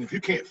roadblocks. And if you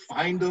can't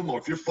find them, or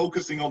if you're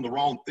focusing on the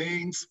wrong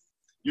things,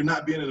 you're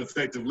not being an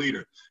effective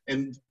leader.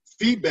 And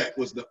feedback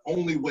was the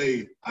only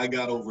way I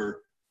got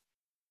over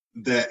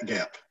that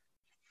gap.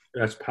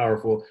 That's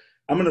powerful.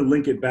 I'm going to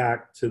link it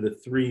back to the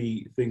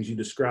 3 things you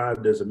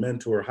described as a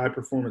mentor: high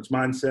performance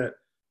mindset,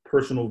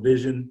 personal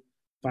vision,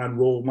 find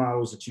role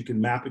models that you can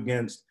map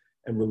against,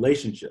 and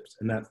relationships.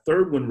 And that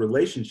third one,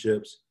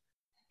 relationships,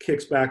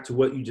 kicks back to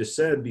what you just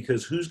said,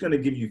 because who's going to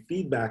give you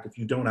feedback if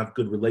you don't have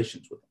good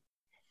relations with them?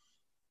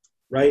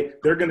 Right?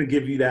 They're going to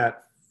give you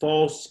that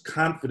false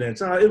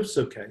confidence. Oh, it was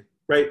okay.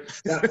 Right?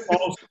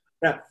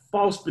 That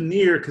false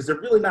veneer, because they're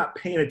really not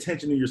paying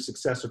attention to your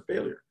success or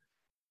failure.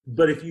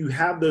 But if you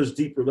have those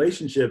deep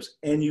relationships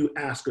and you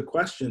ask a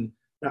question,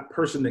 that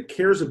person that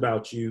cares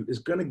about you is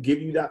going to give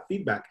you that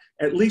feedback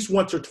at least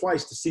once or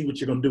twice to see what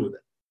you're going to do with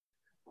it.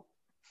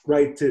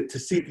 Right? To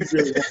see if you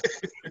really want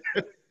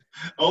it.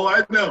 Oh,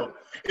 I know.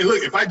 And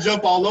look, if I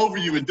jump all over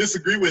you and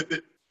disagree with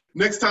it,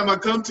 next time I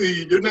come to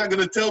you, you're not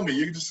going to tell me.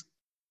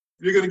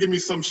 You're going to give me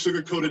some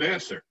sugar-coated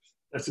answer.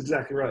 That's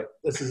exactly right.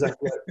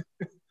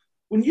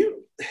 When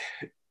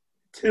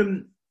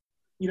Tim,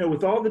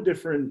 with all the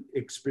different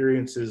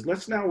experiences,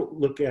 let's now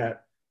look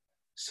at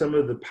some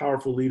of the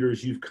powerful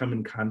leaders you've come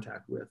in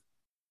contact with,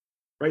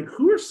 right?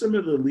 Who are some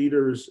of the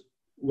leaders,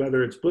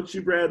 whether it's books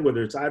you've read,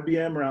 whether it's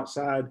IBM or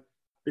outside,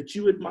 that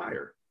you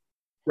admire,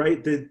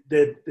 right?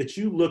 That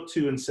you look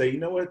to and say, you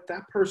know what,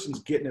 that person's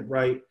getting it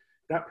right.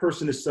 That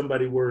person is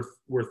somebody worth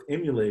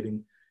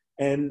emulating.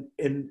 And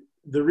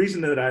the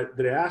reason that I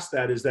ask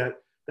that is that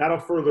that'll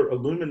further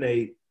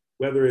illuminate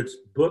whether it's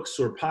books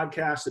or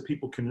podcasts that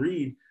people can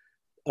read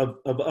of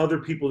other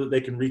people that they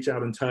can reach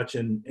out and touch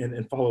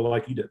and follow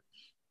like you did.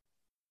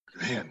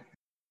 Man,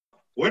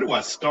 where do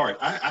I start?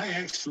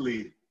 I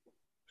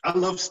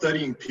love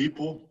studying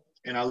people,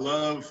 and I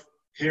love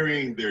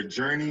hearing their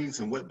journeys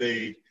and what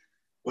they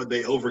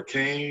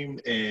overcame.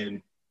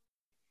 And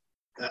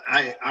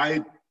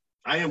I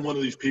am one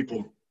of these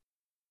people.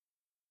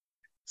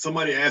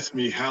 Somebody asked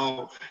me,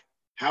 how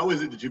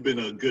is it that you've been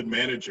a good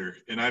manager?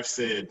 And I've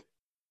said,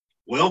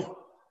 well,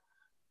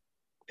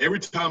 every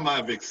time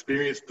I've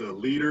experienced a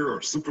leader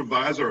or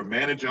supervisor or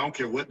manager, I don't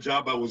care what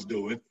job I was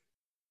doing,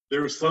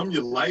 there were some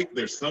you liked,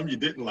 there's some you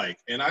didn't like.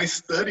 And I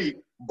studied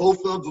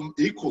both of them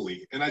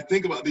equally. And I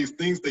think about these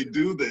things they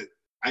do that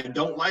I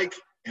don't like,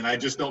 and I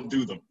just don't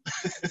do them.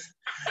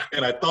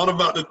 And I thought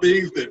about the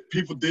things that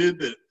people did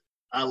that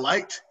I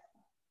liked,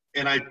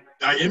 and I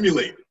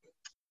emulate.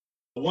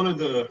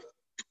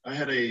 I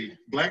had a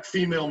Black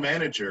female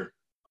manager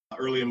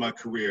early in my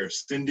career,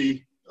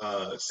 Cindy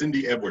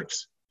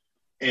Edwards.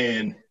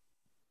 And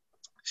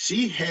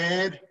she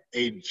had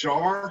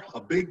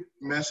a big,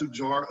 massive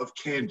jar of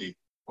candy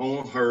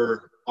on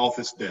her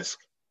office desk.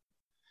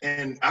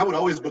 And I would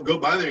always go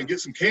by there and get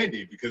some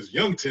candy because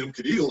young Tim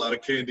could eat a lot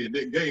of candy and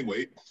didn't gain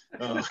weight.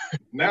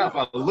 Now, if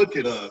I look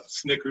at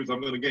Snickers,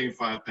 I'm going to gain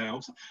 5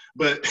 pounds.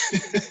 But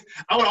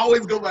I would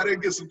always go by there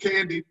and get some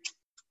candy.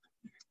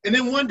 And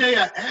then one day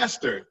I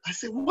asked her, I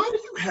said, why do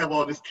you have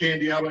all this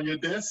candy out on your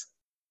desk?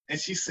 And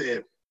she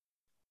said,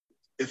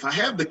 if I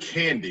have the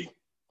candy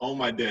on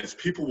my desk,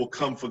 people will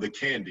come for the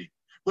candy.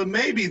 But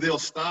maybe they'll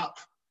stop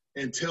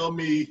and tell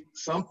me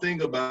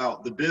something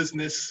about the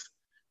business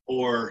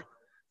or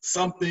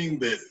something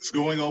that's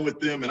going on with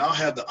them, and I'll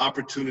have the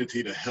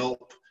opportunity to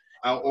help,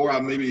 or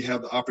I maybe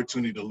have the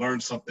opportunity to learn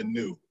something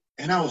new.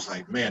 And I was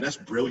like, man, that's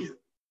brilliant.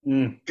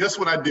 Mm. Guess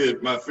what I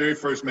did? My very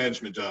first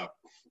management job.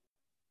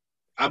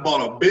 I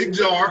bought a big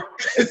jar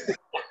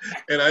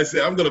and I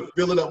said, I'm going to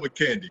fill it up with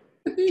candy.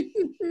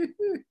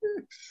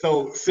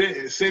 So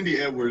Cindy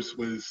Edwards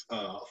was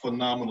a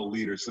phenomenal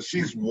leader. So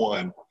she's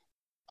one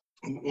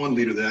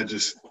leader that I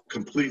just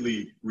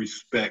completely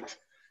respect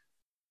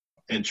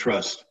and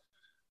trust.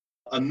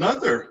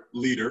 Another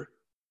leader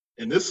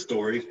in this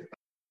story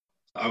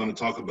I want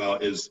to talk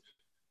about is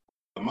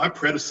my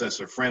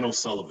predecessor, Fran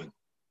O'Sullivan.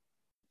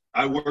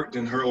 I worked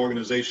in her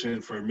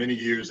organization for many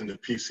years in the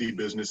PC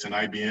business in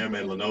IBM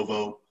and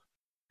Lenovo,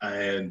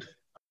 and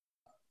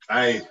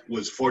I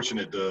was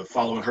fortunate to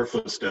follow in her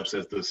footsteps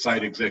as the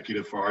site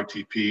executive for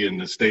RTP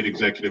and the state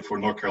executive for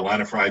North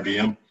Carolina for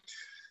IBM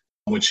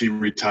when she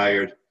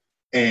retired.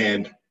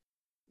 And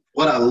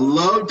what I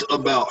loved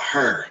about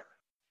her,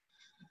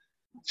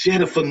 she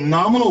had a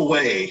phenomenal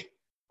way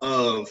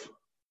of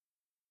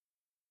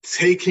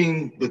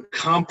taking the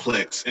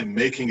complex and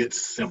making it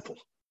simple.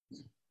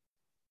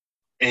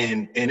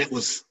 And it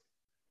was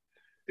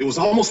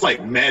almost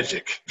like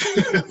magic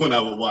when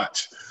I would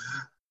watch.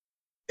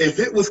 If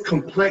it was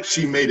complex,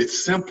 she made it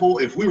simple.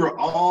 If we were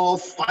all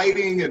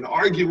fighting and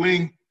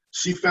arguing,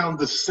 she found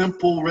the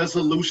simple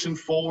resolution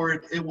for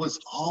it. It was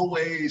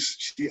always,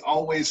 she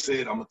always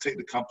said, I'm gonna take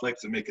the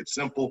complex and make it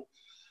simple.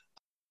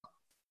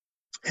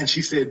 And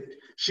she said,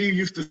 she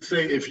used to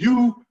say, if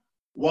you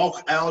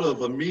walk out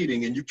of a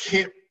meeting and you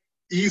can't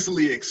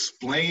easily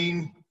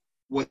explain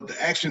what the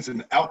actions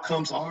and the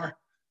outcomes are,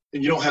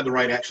 and you don't have the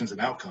right actions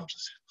and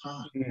outcomes.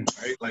 I said,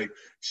 right? Like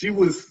she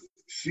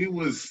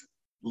was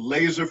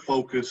laser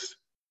focused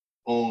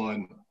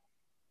on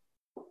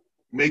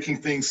making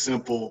things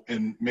simple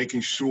and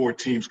making sure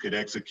teams could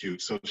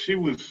execute. So she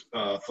was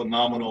a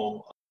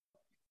phenomenal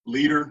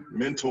leader,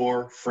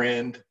 mentor,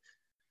 friend.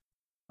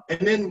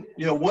 And then,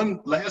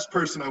 one last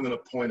person I'm going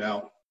to point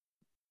out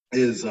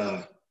is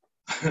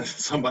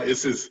somebody.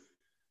 This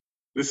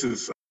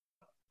is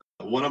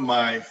one of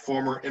my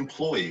former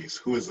employees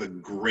who is a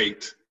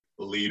great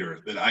leader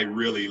that I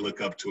really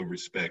look up to and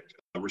respect,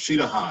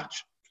 Rashida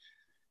Hodge.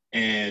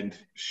 And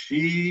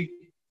she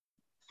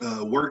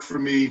worked for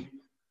me,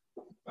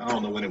 I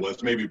don't know when it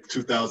was, maybe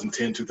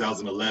 2010,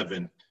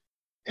 2011.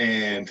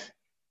 And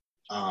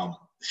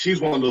she's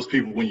one of those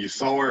people, when you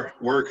saw her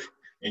work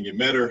and you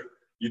met her,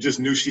 you just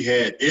knew she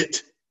had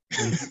it.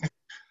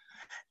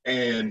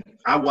 And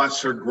I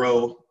watched her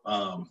grow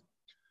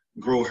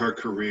her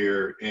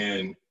career,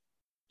 and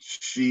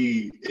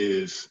she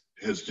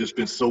has just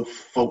been so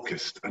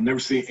focused. I've never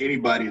seen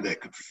anybody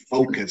that could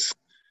focus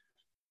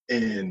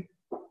and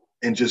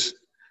just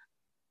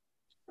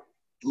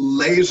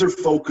laser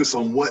focus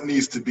on what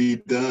needs to be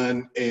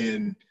done,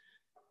 and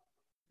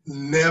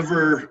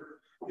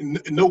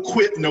no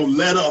quit, no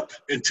let up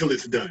until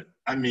it's done.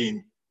 I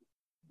mean,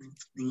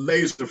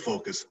 laser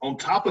focus. On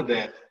top of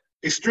that,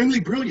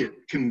 extremely brilliant,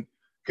 can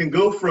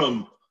go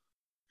from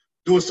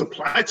doing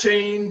supply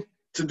chain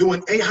to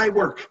doing AI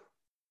work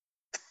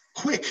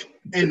quick,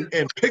 and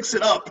picks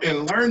it up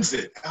and learns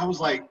it. I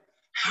was like,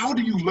 how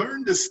do you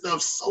learn this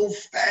stuff so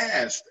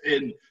fast?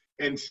 And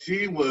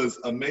she was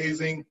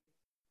amazing.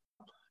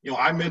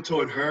 I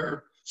mentored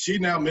her. She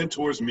now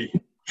mentors me.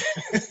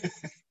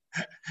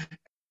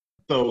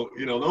 So,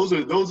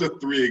 those are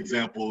three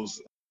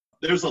examples.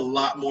 There's a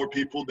lot more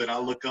people that I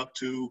look up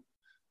to,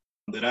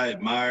 that I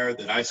admire,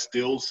 that I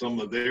steal some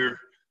of their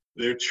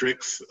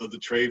tricks of the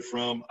trade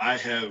from. I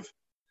have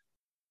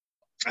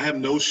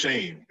no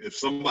shame. If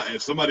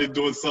somebody's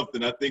doing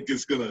something I think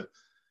is gonna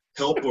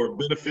help or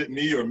benefit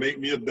me or make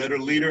me a better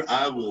leader,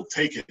 I will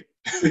take it.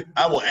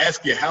 I will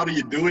ask you, how do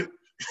you do it?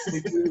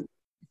 Me too.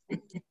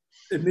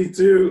 Me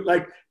too.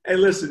 Like, hey,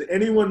 listen,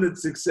 anyone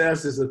that's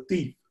success is a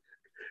thief.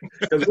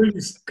 Because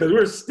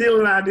we're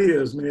stealing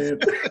ideas, man.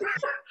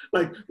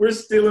 Like, we're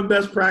stealing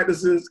best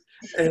practices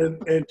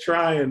and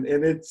trying.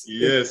 And it's,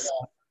 yes.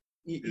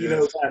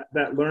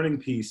 That learning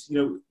piece.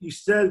 You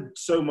said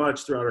so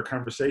much throughout our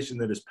conversation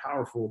that is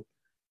powerful.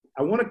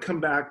 I want to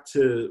come back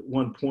to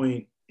one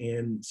point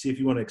and see if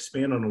you want to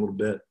expand on it a little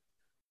bit.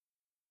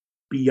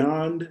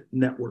 Beyond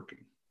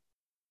networking.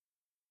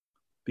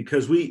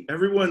 Because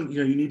everyone,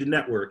 you need to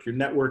network. Your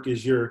network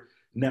is your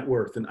net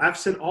worth. And I've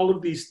said all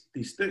of these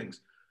things.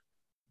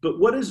 But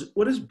what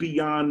does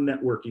beyond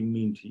networking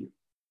mean to you?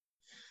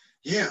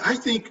 Yeah, I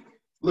think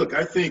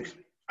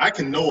I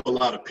can know a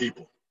lot of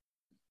people.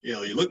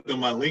 You look on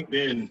my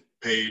LinkedIn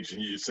page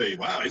and you say,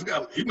 wow,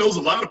 he knows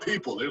a lot of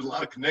people. There's a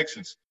lot of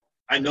connections.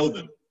 I know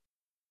them.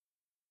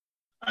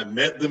 I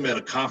met them at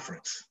a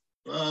conference.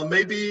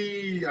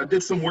 Maybe I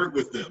did some work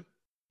with them.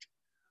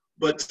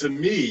 But to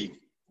me,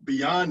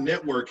 beyond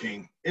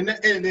networking, and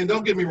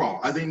don't get me wrong,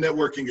 I think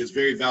networking is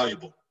very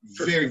valuable,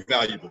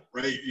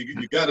 right?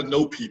 You got to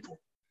know people.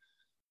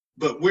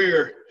 But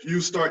where you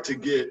start to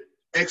get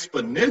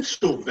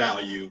exponential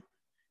value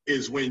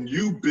is when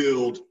you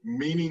build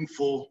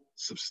meaningful,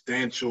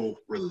 substantial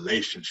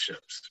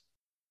relationships.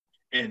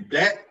 And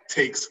that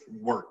takes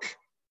work.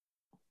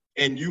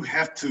 And you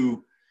have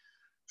to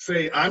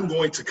say, I'm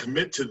going to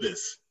commit to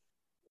this.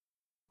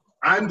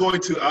 I'm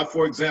going to,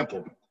 for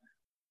example,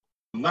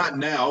 not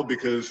now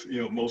because,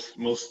 you know,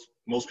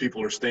 most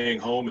people are staying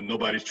home and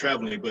nobody's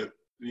traveling, but,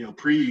 you know,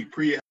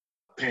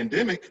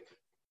 pre-pandemic,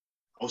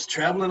 I was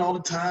traveling all the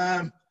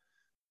time.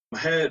 I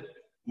had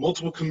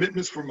multiple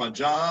commitments for my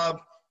job.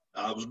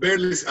 I would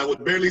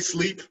barely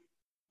sleep.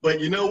 But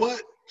you know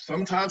what?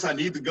 Sometimes I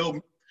need to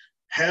go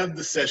have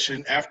the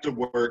session after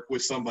work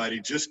with somebody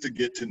just to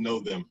get to know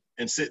them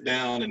and sit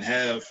down and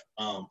have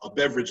a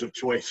beverage of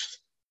choice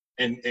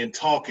and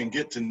talk and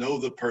get to know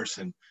the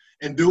person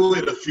and do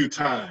it a few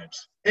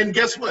times. And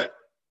guess what?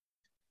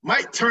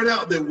 Might turn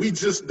out that we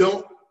just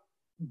don't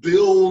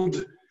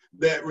build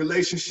that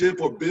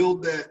relationship or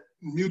build that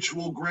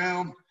mutual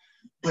ground.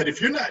 But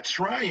if you're not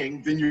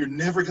trying, then you're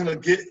never going to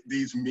get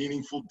these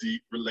meaningful,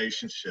 deep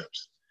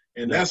relationships.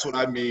 And that's what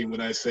I mean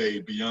when I say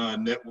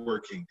beyond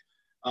networking.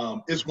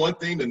 It's one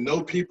thing to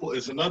know people.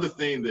 It's another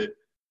thing that,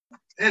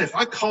 and if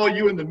I call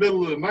you in the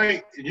middle of the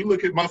night and you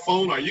look at my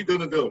phone, are you going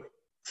to go,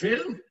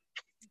 Tim,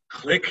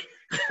 click,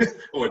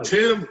 or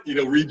Tim, you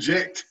know,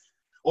 reject?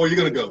 Or you're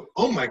going to go,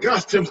 oh my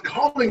gosh, Tim's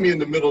calling me in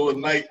the middle of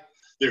the night.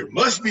 There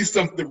must be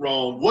something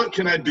wrong. What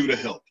can I do to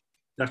help?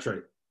 That's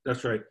right.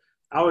 That's right.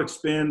 I'll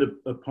expand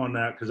upon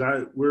that because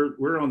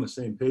we're on the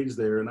same page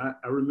there. And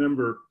I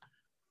remember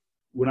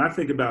when I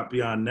think about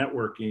beyond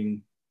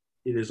networking,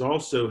 it is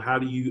also how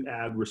do you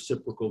add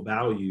reciprocal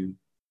value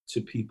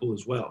to people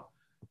as well?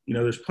 You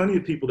know, there's plenty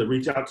of people that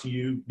reach out to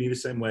you, be the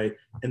same way,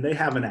 and they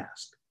haven't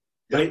asked,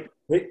 right?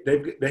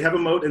 They have a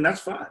moat, and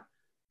that's fine.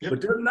 Yep.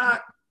 But they're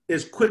not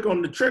as quick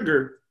on the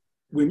trigger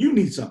when you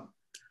need something,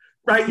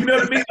 right? You know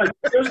what I mean? Like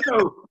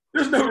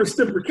there's no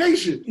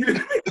reciprocation. You know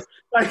what I mean?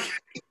 Like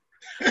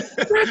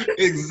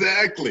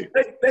exactly.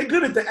 They're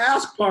good at the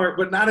ask part,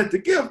 but not at the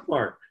give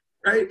part,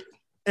 right?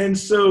 And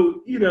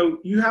so, you know,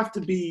 you have to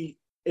be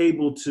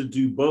able to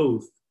do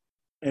both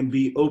and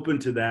be open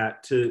to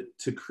that to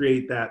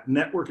create that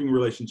networking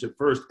relationship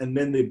first, and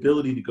then the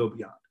ability to go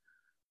beyond,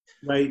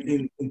 right?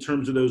 In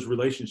terms of those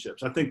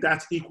relationships. I think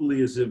that's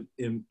equally as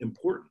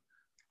important.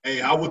 Hey,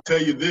 I will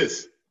tell you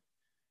this.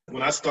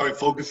 When I started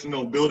focusing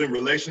on building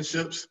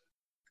relationships,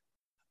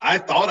 I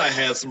thought I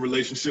had some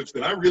relationships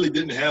that I really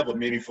didn't have a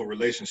meaningful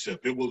relationship.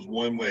 It was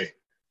one way.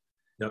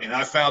 Yep. And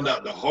I found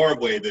out the hard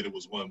way that it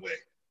was one way.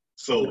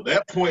 So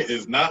that point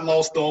is not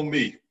lost on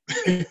me.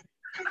 And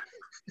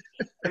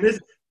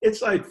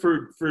it's like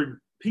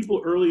for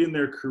people early in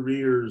their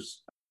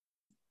careers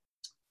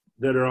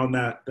that are on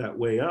that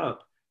way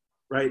up,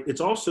 right?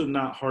 It's also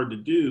not hard to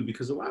do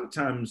because a lot of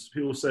times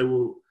people say,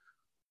 well,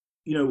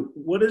 you know,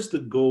 what is the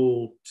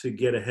goal to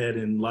get ahead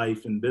in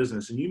life and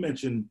business? And you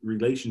mentioned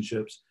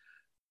relationships.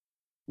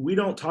 We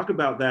don't talk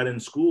about that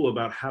in school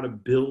about how to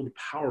build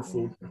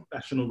powerful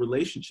professional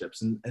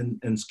relationships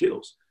and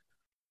skills,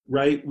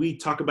 right? We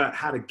talk about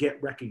how to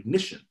get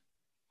recognition.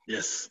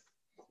 Yes.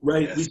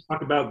 Right. Yes. We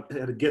talk about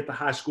how to get the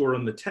high score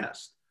on the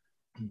test,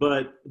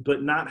 but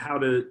not how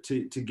to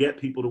get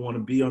people to want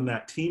to be on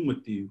that team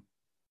with you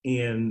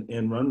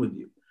and run with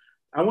you.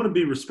 I want to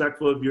be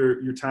respectful of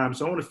your time.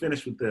 So I want to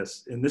finish with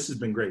this. And this has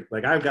been great.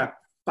 Like I've got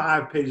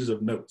 5 pages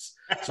of notes.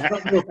 So I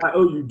don't know if I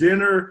owe you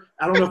dinner.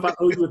 I don't know if I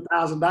owe you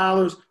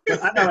 $1,000,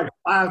 but I got like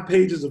 5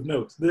 pages of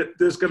notes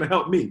that's going to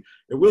help me.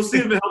 And we'll see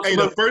if it helps. Hey,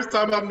 the first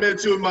time I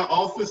met you in my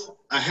office,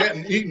 I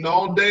hadn't eaten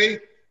all day.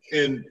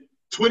 And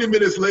 20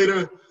 minutes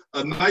later,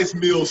 a nice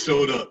meal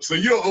showed up. So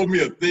you don't owe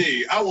me a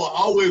thing. I will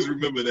always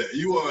remember that.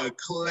 You are a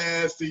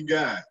classy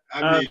guy.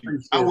 I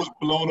mean, I was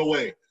blown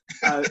away.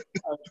 I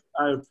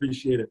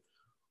appreciate it.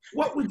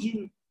 What would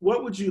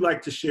you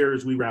like to share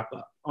as we wrap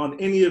up on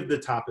any of the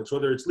topics,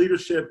 whether it's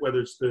leadership,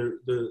 whether it's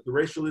the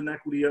racial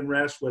inequity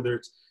unrest, whether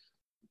it's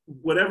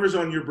whatever's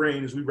on your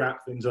brain as we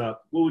wrap things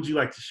up? What would you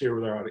like to share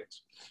with our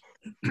audience?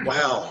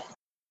 Wow.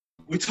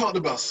 We talked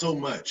about so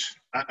much.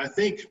 I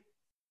think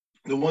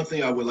the one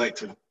thing I would like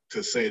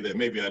to say that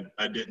maybe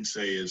I didn't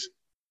say is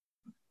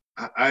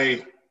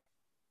I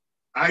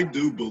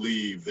do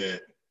believe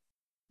that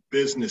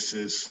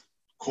businesses,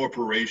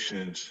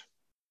 corporations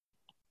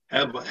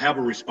have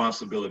a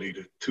responsibility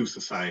to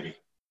society.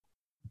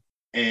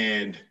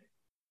 And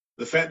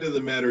the fact of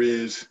the matter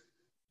is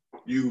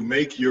you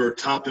make your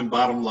top and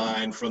bottom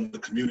line from the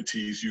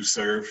communities you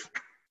serve.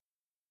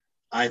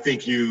 I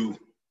think you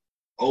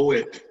owe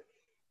it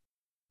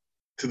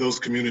to those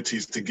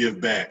communities to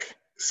give back.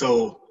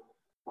 So,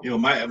 you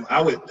know,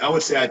 I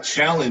would say I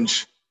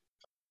challenge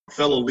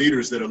fellow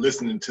leaders that are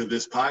listening to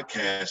this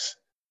podcast.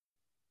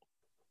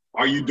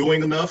 Are you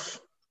doing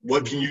enough?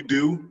 What can you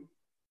do?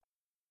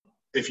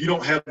 If you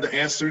don't have the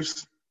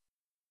answers,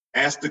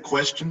 ask the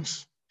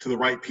questions to the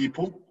right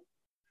people.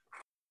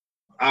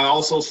 I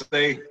also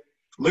say,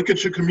 look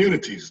at your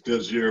communities.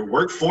 Does your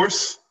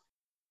workforce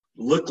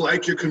look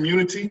like your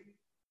community?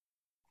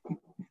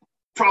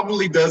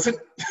 Probably doesn't.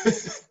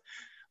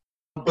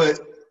 But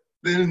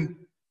then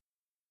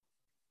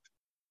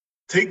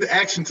take the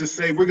action to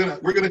say, we're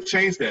gonna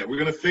change that. We're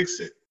gonna fix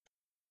it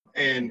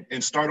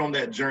and start on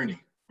that journey,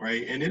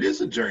 right? And it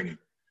is a journey.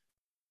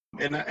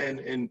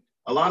 And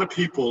a lot of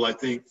people, I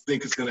think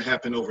it's going to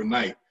happen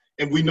overnight,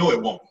 and we know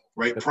it won't,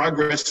 right?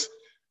 Progress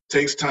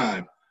takes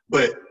time.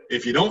 But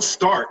if you don't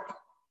start,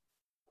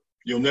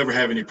 you'll never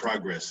have any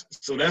progress.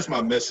 So that's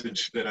my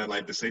message that I'd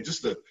like to say,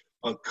 just a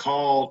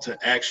call to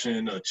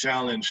action, a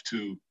challenge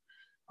to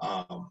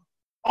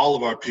all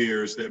of our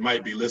peers that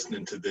might be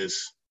listening to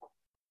this,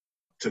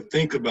 to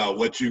think about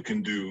what you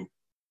can do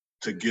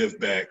to give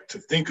back, to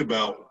think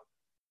about,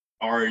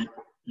 are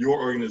your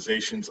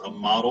organizations a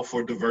model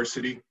for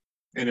diversity?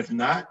 And if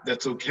not,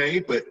 that's okay,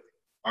 but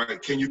all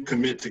right, can you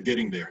commit to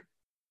getting there?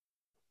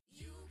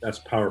 That's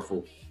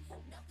powerful.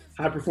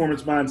 High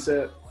performance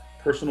mindset,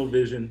 personal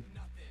vision,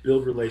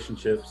 build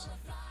relationships.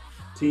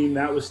 Team,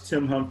 that was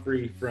Tim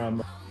Humphrey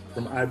from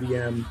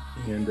IBM,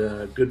 and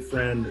a good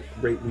friend,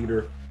 great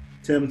leader.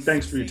 Tim,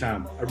 thanks for your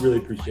time. I really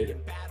appreciate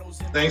it.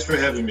 Thanks for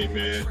having me,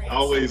 man. I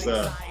always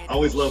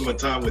love my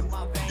time with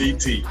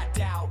DT.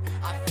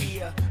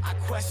 I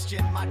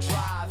question my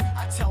drive.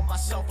 I tell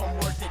myself I'm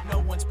worth it. No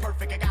one's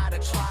perfect. I gotta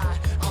try.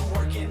 I'm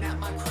working at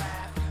my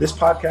craft. This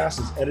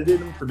podcast is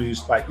edited and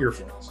produced by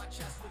Earfluence.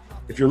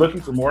 If you're looking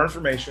for more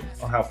information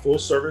on how full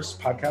service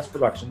podcast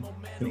production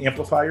can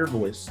amplify your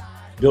voice,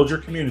 build your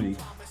community,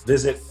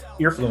 visit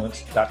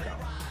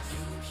earfluence.com.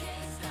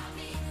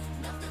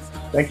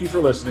 Thank you for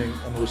listening,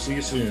 and we'll see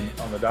you soon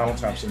on the Donald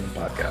Thompson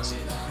Podcast.